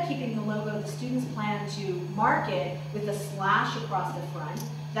instead of keeping the logo, the students planned to mark it with a slash across the front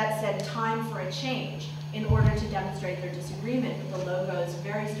that said "Time for a Change" in order to demonstrate their disagreement with the logo's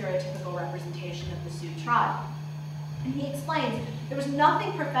very stereotypical representation of the Sioux tribe. And he explains, there was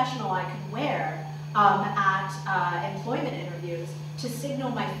nothing professional I could wear at employment interviews to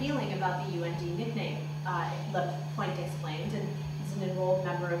signal my feeling about the UND nickname, LaPointe explained, and he's an enrolled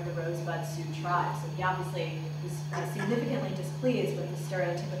member of the Rosebud Sioux tribe, so he obviously was significantly displeased with the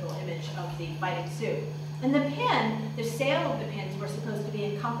stereotypical image of the Fighting Sioux. And the pin, the sale of the pins were supposed to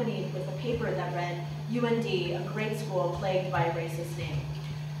be accompanied with a paper that read, UND, a great school plagued by a racist name.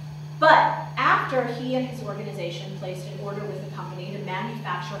 But after he and his organization placed an order with the company to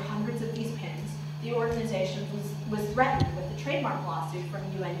manufacture hundreds of these pins, the organization was threatened with a trademark lawsuit from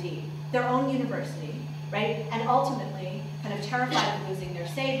UND, their own university, right? And ultimately, kind of terrified of losing their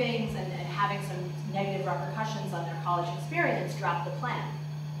savings and having some negative repercussions on their college experience, dropped the plan.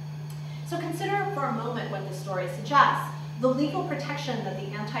 So consider for a moment what this story suggests. The legal protection that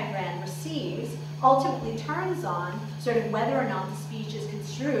the anti-brand receives ultimately turns on sort of whether or not the speech is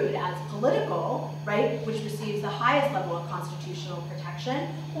construed as political, right, which receives the highest level of constitutional protection,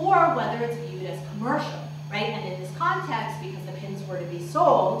 or whether it's viewed as commercial, right? And in this context, because the pins were to be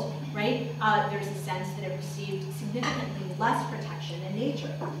sold, right, there's a sense that it received significantly less protection in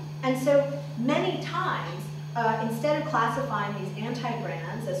nature. And so many times, instead of classifying these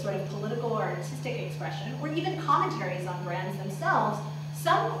anti-brands as sort of political or artistic expression, or even commentaries on brands themselves,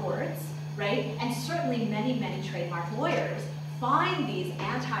 some courts, right, and certainly many, many trademark lawyers, find these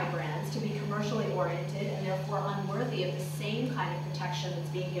anti-brands to be commercially oriented and therefore unworthy of the same kind of protection that's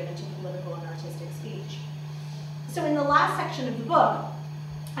being given to political and artistic speech. So in the last section of the book,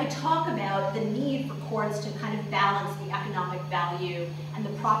 I talk about the need for courts to kind of balance the economic value and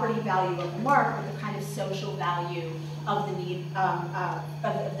the property value of the mark with the kind of social value of the need,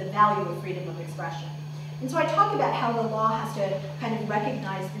 of the value of freedom of expression. And so I talk about how the law has to kind of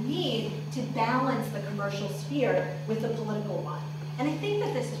recognize the need to balance the commercial sphere with the political one. And I think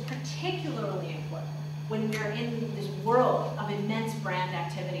that this is particularly important when we're in this world of immense brand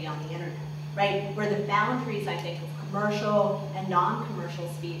activity on the internet, right? Where the boundaries, I think, of commercial and non-commercial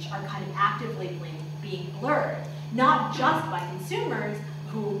speech are kind of actively being blurred, not just by consumers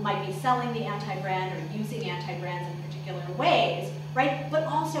who might be selling the anti-brand or using anti-brands in particular ways, right? But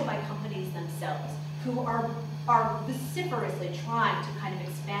also by companies themselves, who are vociferously trying to kind of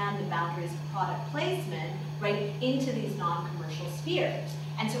expand the boundaries of product placement, right, into these non-commercial spheres.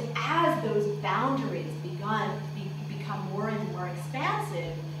 And so as those boundaries become more and more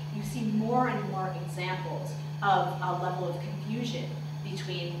expansive, you see more and more examples of a level of confusion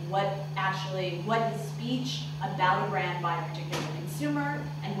between what is speech about a brand by a particular consumer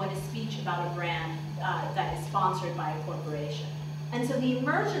and what is speech about a brand that is sponsored by a corporation. And so the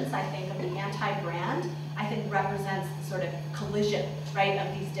emergence, I think, of the anti-brand, I think, represents the sort of collision, right,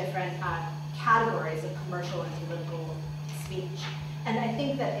 of these different categories of commercial and political speech. And I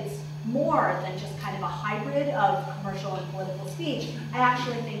think that it's more than just kind of a hybrid of commercial and political speech. I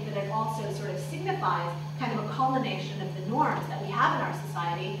actually think that it also sort of signifies kind of a culmination of the norms that we have in our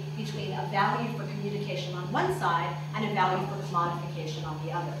society between a value for communication on one side and a value for commodification on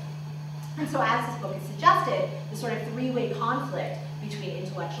the other. And so as this book has suggested, the sort of three-way conflict between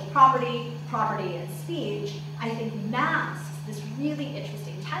intellectual property, and speech, I think masks this really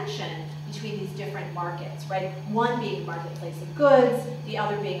interesting tension between these different markets, right? One being a marketplace of goods, the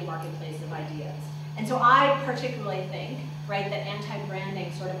other being a marketplace of ideas. And so I particularly think, right, that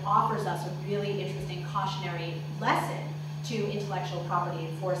anti-branding sort of offers us a really interesting cautionary lesson to intellectual property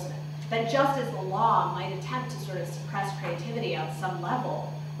enforcement. That just as the law might attempt to sort of suppress creativity on some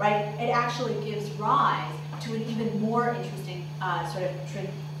level, right, it actually gives rise to an even more interesting sort of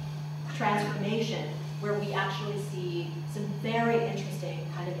transformation where we actually see some very interesting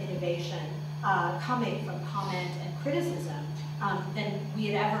kind of innovation coming from comment and criticism than we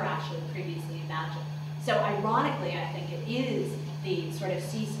had ever actually previously imagined. So ironically, I think it is the sort of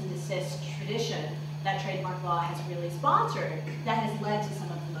cease and desist tradition that trademark law has really sponsored that has led to some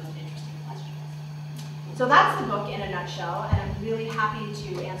of the most interesting questions. So that's the book in a nutshell, and I'm really happy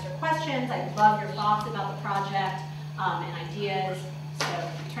to answer questions. I love your thoughts about the project and ideas, so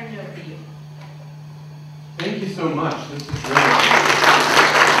I'll turn it over to you. Thank you so much. This is great.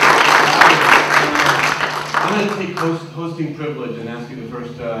 I'm going to take hosting privilege and ask you the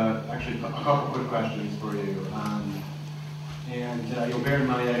first, actually a couple quick questions for you. You'll bear in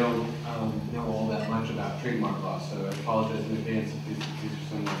mind I don't know all that much about trademark law, so I apologize in advance if these are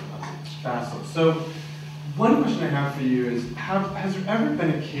some facets. So one question I have for you is, has there ever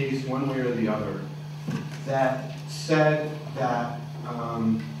been a case, one way or the other, that said that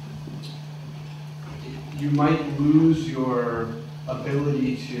you might lose your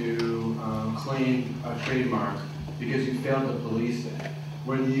ability to claim a trademark because you failed to police it,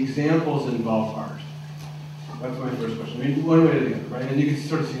 where the examples involve art? That's my first question. I mean, one way or the other, right? And you can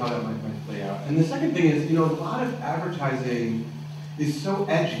sort of see how that might play out. And the second thing is, a lot of advertising is so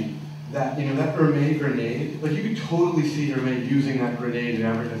edgy that, that Hermé grenade, like you could totally see Hermé using that grenade to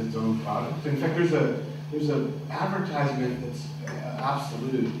advertise its own product. In fact, there's a advertisement that's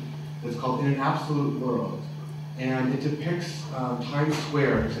absolute, that's called In an Absolute World. And it depicts Times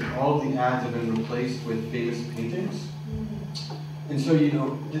Square, except all of the ads have been replaced with famous paintings. And so,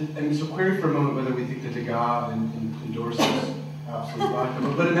 so query for a moment whether we think that Degas endorses absolute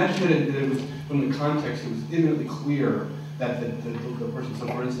vodka. But imagine that it was, from the context, it was imminently clear that the person, so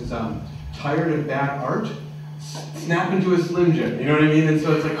for instance, tired of bad art, snap into a Slim Jim, you know what I mean? And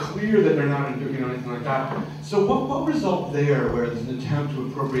so it's like clear that they're not doing anything like that. So what result there, where there's an attempt to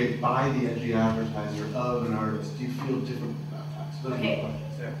appropriate by the edgy advertiser of an artist? Do you feel different about that? So those are the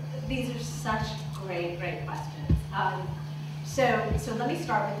questions there. These are such great questions. So let me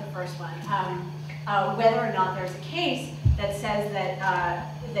start with the first one. Whether or not there's a case that says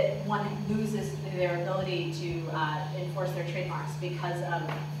that that one loses their ability to enforce their trademarks because of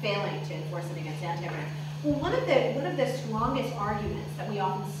failing to enforce it against anti-brand. Well, one of the strongest arguments that we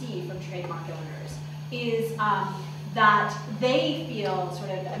often see from trademark owners is that they feel sort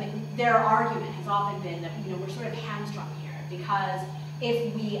of, I mean, their argument has often been that, you know, we're sort of hamstrung here because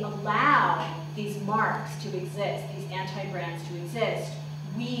if we allow these marks to exist, these anti-brands to exist,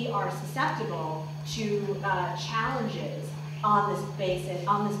 we are susceptible to challenges on this basic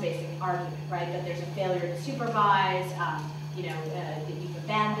argument, right? That there's a failure to supervise, you know, that you've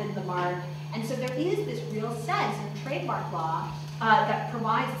abandoned the mark, and so there is this real sense in trademark law that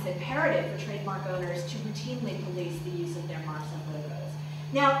provides this imperative for trademark owners to routinely police the use of their marks and logos.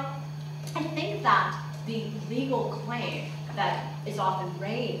 Now, I think that the legal claim that is often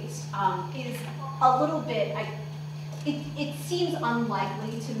raised is a little bit, it seems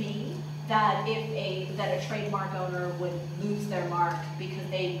unlikely to me that a trademark owner would lose their mark because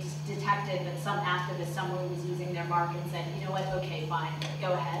they detected that some activist somewhere was using their mark and said, you know what, okay, fine,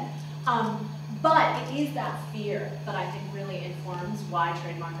 go ahead. But it is that fear that I think really informs why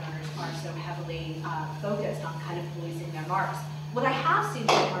trademark owners are so heavily focused on kind of policing their marks. What I have seen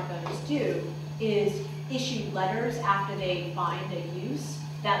trademark owners do is issue letters after they find a use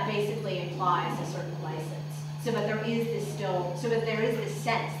that basically implies a certain license. So that there is this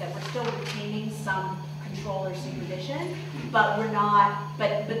sense that we're still retaining some control or supervision, but we're not,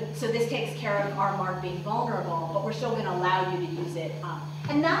 so this takes care of our mark being vulnerable, but we're still gonna allow you to use it.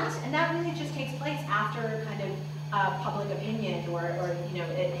 And that really just takes place after kind of public opinion or you know,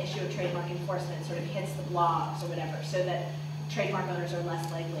 an issue of trademark enforcement sort of hits the blogs or whatever, so that trademark owners are less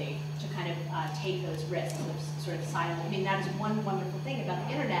likely to kind of take those risks of sort of silent. I mean, that is one wonderful thing about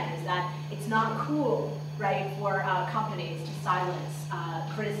the internet is that it's not cool, right, for companies to silence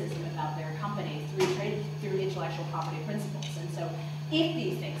criticism about their company through intellectual property principles. And so if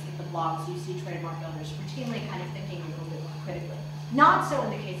these things hit the blogs, you see trademark owners routinely kind of thinking a little bit more critically. Not so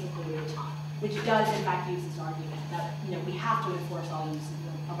in the case of Louis Vuitton, which does in fact use this argument that, you know, we have to enforce all use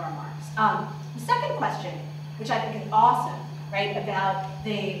of our marks. The second question, which I think is awesome, right, about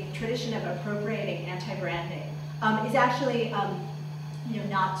the tradition of appropriating anti-branding, is actually, you know,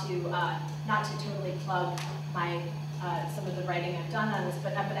 not to totally plug my some of the writing I've done on this,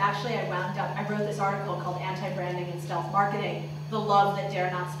 but actually I wrote this article called Anti-Branding and Stealth Marketing, The Love That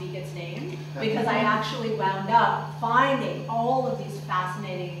Dare Not Speak Its Name, because I actually wound up finding all of these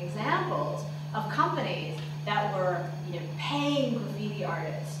fascinating examples of companies that were, you know, paying graffiti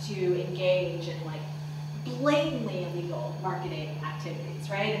artists to engage in like blatantly illegal marketing activities,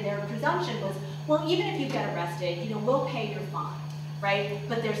 right? And their presumption was, well, even if you get arrested, you know, we'll pay your fine, right?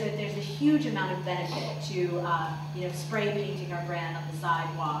 But there's a huge amount of benefit to, you know, spray painting our brand on the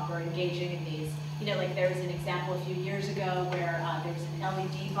sidewalk or engaging in these, you know, like there was an example a few years ago where there was an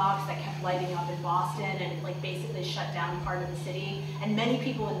LED box that kept lighting up in Boston and it like basically shut down part of the city. And many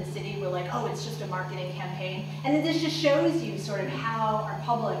people in the city were like, oh, it's just a marketing campaign. And then this just shows you sort of how our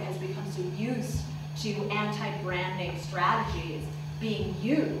public has become so used to anti-branding strategies being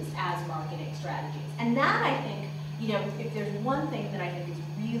used as marketing strategies. And that, I think, you know, if there's one thing that I think is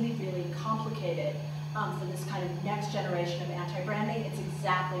really, really complicated for this kind of next generation of anti-branding, it's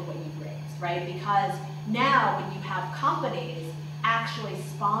exactly what you've raised, right? Because now when you have companies actually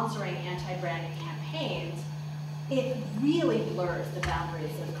sponsoring anti-branding campaigns, it really blurs the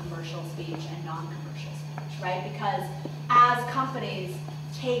boundaries of commercial speech and non-commercial speech, right? Because as companies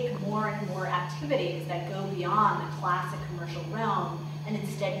take more and more activities that go beyond the classic commercial realm and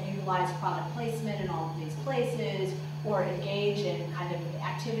instead utilize product placement in all of these places or engage in kind of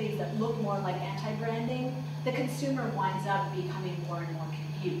activities that look more like anti-branding, the consumer winds up becoming more and more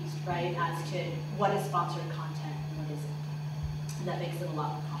confused, right, as to what is sponsored content and what isn't. And that makes it a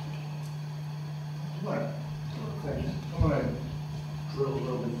lot more complicated. I want to drill a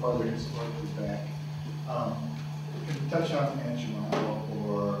little bit farther historically back. If you touch on Angelino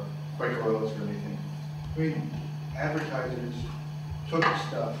or Quaker Oats or anything, I mean, advertisers took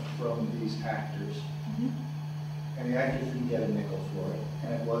stuff from these actors, and the actors didn't get a nickel for it,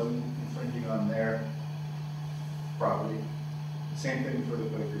 and it wasn't infringing on their property. Same thing for the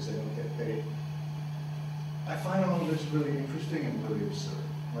Quakers, they don't get paid. I find all of this really interesting and really absurd,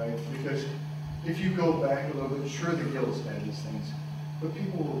 right? Because if you go back a little bit, sure the guilds had these things, but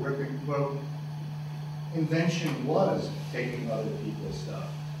people were ripping, well, invention was taking other people's stuff.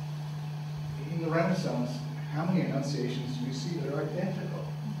 In the Renaissance, how many enunciations do you see that are identical?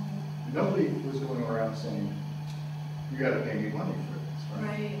 Nobody was going around saying, you gotta pay me money for this,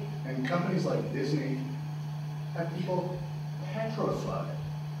 right? And companies like Disney have people petrified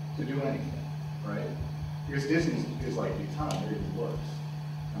to do anything, right? Because Disney is like Vuitton, they're even worse.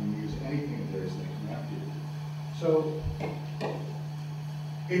 I mean, use anything of theirs and they come after you. So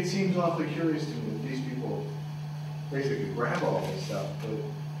it seems awfully curious to me that these people basically grab all this stuff, but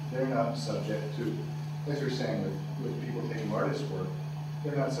they're not subject to, as you're saying, with people taking artist work,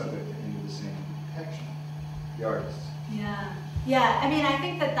 they're not subject to any of the same protection, the artists. Yeah, yeah. I mean, I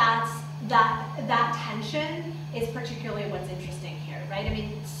think that tension is particularly what's interesting here, right? I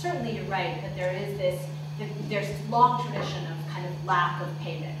mean, certainly you're right that there's this long tradition of kind of lack of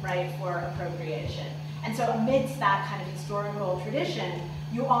payment, right, for appropriation. And so amidst that kind of historical tradition,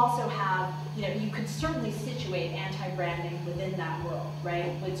 you also have, you could certainly situate anti-branding within that world,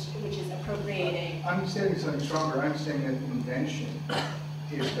 right, which is appropriating. I'm saying something stronger. I'm saying that invention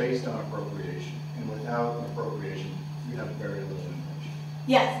is based on appropriation, and without appropriation, you have very little invention.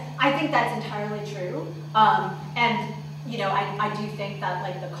 Yes, I think that's entirely true. And I do think that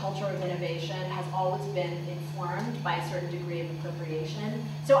like the culture of innovation has always been informed by a certain degree of appropriation.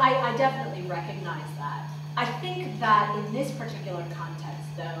 So I definitely recognize that. I think that in this particular context,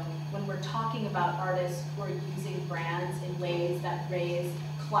 though, when we're talking about artists who are using brands in ways that raise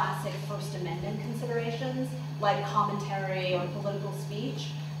classic First Amendment considerations, like commentary or political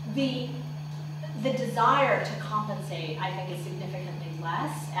speech, the desire to compensate, I think, is significantly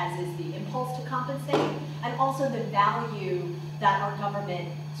less, as is the impulse to compensate, and also the value that our government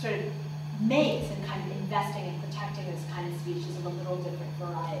sort of makes in kind of investing and protecting this kind of speech is of a little different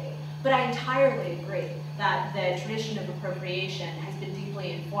variety. But I entirely agree that the tradition of appropriation has been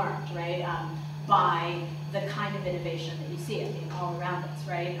deeply informed, right, by the kind of innovation that you see, I mean, all around us,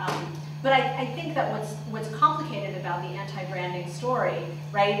 right? But I think that what's complicated about the anti-branding story,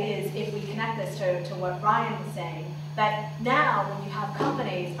 right, is if we connect this to what Ryan was saying, that now when you have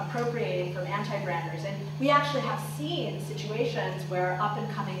companies appropriating from anti-branders, and we actually have seen situations where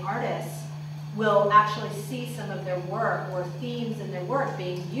up-and-coming artists will actually see some of their work or themes in their work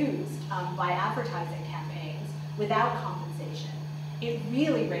being used by advertising campaigns without compensation, it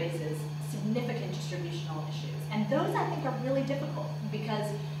really raises significant distributional issues. And those, I think, are really difficult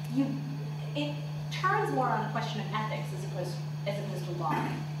because it turns more on a question of ethics as opposed to law,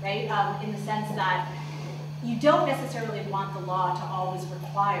 right? In the sense that you don't necessarily want the law to always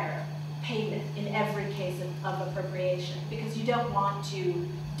require payment in every case of appropriation because you don't want to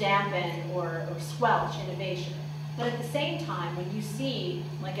dampen or squelch innovation. But at the same time, when you see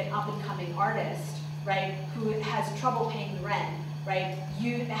like an up-and-coming artist, right, who has trouble paying the rent, right,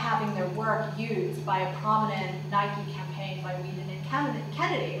 having their work used by a prominent Nike campaign by Whedon and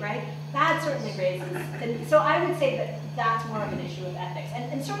Kennedy, right, that certainly raises, and so I would say that that's more of an issue of ethics.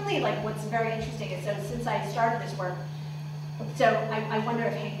 And certainly like what's very interesting is, so since I started this work, so I wonder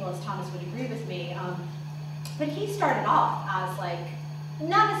if Hank Willis Thomas would agree with me, but he started off as like,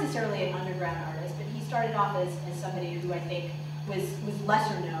 not necessarily an underground artist, but he started off as somebody who I think was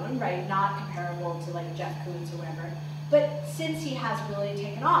lesser known, right, not comparable to like Jeff Koons or whatever. But since he has really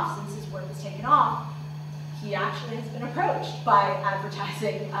taken off, since his work has taken off, he actually has been approached by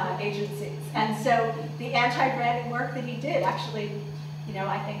advertising agencies. And so the anti-branding work that he did actually,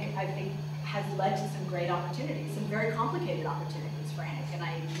 I think has led to some great opportunities, some very complicated opportunities for Hank. And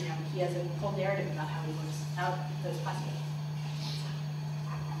he has a whole narrative about how he works out those questions.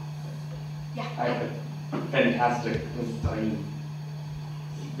 Yeah. I have a fantastic,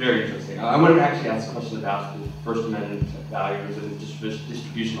 very interesting. I wanted to actually ask a question about the First Amendment values and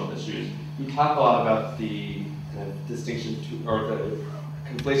distributional issues. You talk a lot about the kind of distinction or the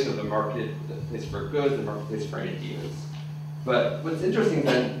conflation of the marketplace for goods and marketplace for ideas. But what's interesting is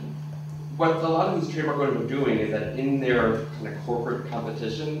that what a lot of these trademark owners are doing is that in their kind of corporate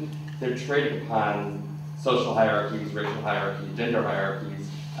competition, they're trading upon social hierarchies, racial hierarchies, gender hierarchies,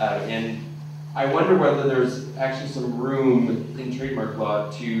 and I wonder whether there's actually some room in trademark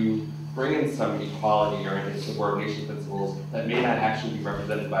law to bring in some equality or anti-subordination principles that may not actually be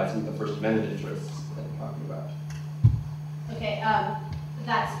represented by some of the First Amendment interests that we're talking about. Okay,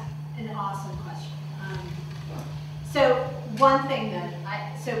 that's an awesome question. So one thing that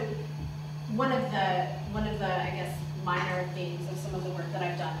one of the I guess minor themes of some of the work that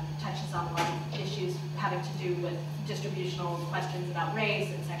I've done touches on a lot of issues having to do with distributional questions about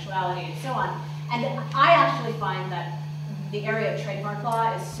race and sexuality and so on. And I actually find that the area of trademark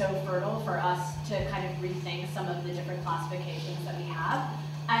law is so fertile for us to kind of rethink some of the different classifications that we have.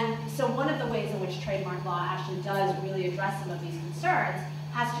 And so one of the ways in which trademark law actually does really address some of these concerns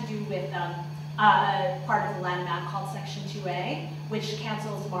has to do with part of the Lanham Act called Section 2A, which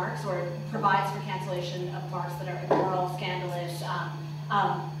cancels marks or provides for cancellation of marks that are immoral, scandalous,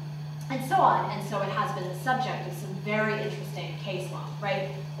 and so on. And so it has been the subject of some very interesting case law,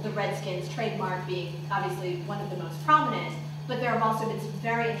 right? The Redskins trademark being obviously one of the most prominent. but there have also been some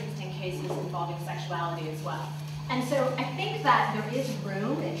very interesting cases involving sexuality as well. And so I think that there is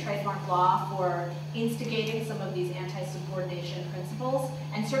room in trademark law for instigating some of these anti-subordination principles,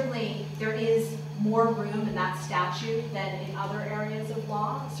 and certainly there is more room in that statute than in other areas of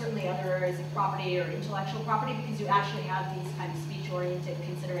law, certainly other areas of property or intellectual property, because you actually have these kind of speech-oriented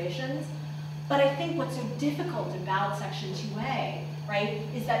considerations. But I think what's so difficult about Section 2A, right,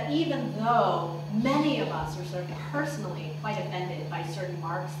 is that even though many of us are sort of personally quite offended by certain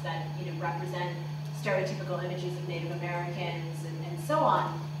marks that, represent stereotypical images of Native Americans and so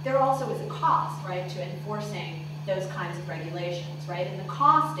on, there also is a cost, right, to enforcing those kinds of regulations, right? And the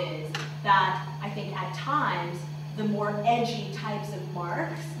cost is that I think at times the more edgy types of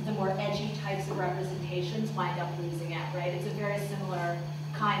marks, the more edgy types of representations wind up losing out, right? It's a very similar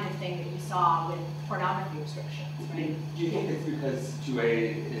kind of thing that you saw with pornography restrictions, right? Do you think it's because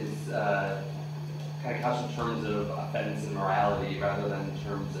 2A is kind of couched in terms of offense and morality rather than in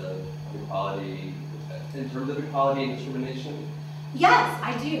terms of equality, and discrimination? Yes,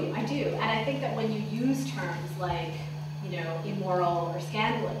 I do. And I think that when you use terms like, immoral or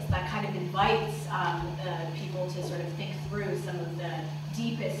scandalous, that kind of invites people to sort of think through some of the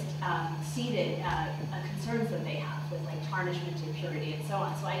deepest seated concerns that they have with like tarnishment, impurity, and so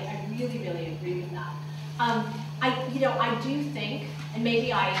on. So I really, really agree with that. I do think, and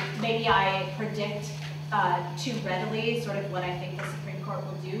maybe I predict too readily sort of what I think the Supreme Court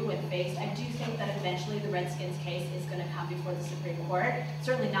will do when faced. I do think that eventually the Redskins case is going to come before the Supreme Court,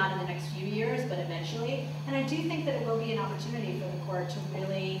 certainly not in the next few years, but eventually. And I do think that it will be an opportunity for the court to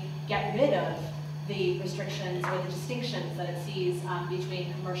really get rid of the restrictions or the distinctions that it sees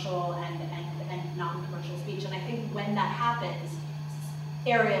between commercial and non-commercial speech. And I think when that happens,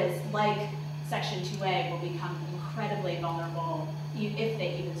 areas like Section 2A will become incredibly vulnerable if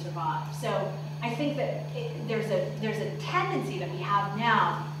they even survive. So I think that there's a tendency that we have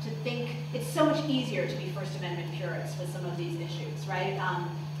now to think it's so much easier to be First Amendment purists with some of these issues, right?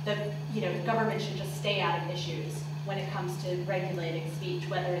 The government should just stay out of issues when it comes to regulating speech,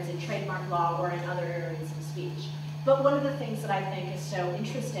 whether it's in trademark law or in other areas of speech. But one of the things that I think is so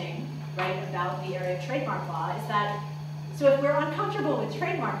interesting, right, about the area of trademark law is that, so if we're uncomfortable with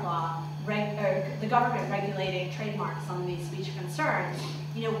trademark law, or the government regulating trademarks on these speech concerns,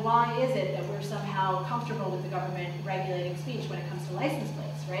 why is it that we're somehow comfortable with the government regulating speech when it comes to license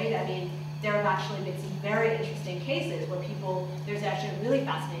plates, right? I mean, there have actually been some very interesting cases where there's actually a really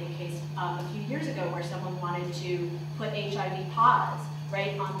fascinating case a few years ago where someone wanted to put HIV pause,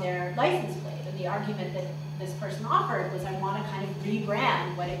 right, on their license plate. And the argument that this person offered was, I want to kind of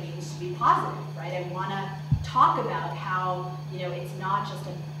rebrand what it means to be positive, right? I want to talk about how, it's not just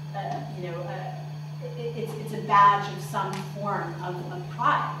it's a badge of some form of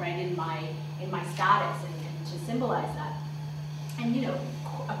pride, right, in my status, and to symbolize that. And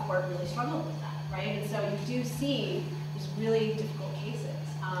a court really struggled with that, right? And so you do see these really difficult cases,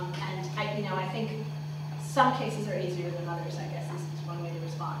 and I think some cases are easier than others. I guess is one way to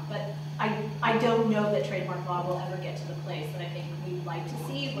respond. But I don't know that trademark law will ever get to the place that I think we'd like to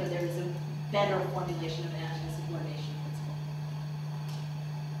see, where there is a better formulation of anti-subordination.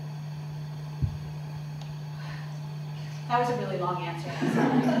 That was a really long answer.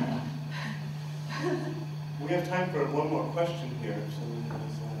 We have time for one more question here. So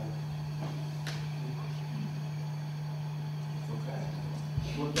Okay.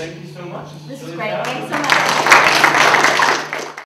 Well, thank you so much. This is really great. fabulous. Thanks so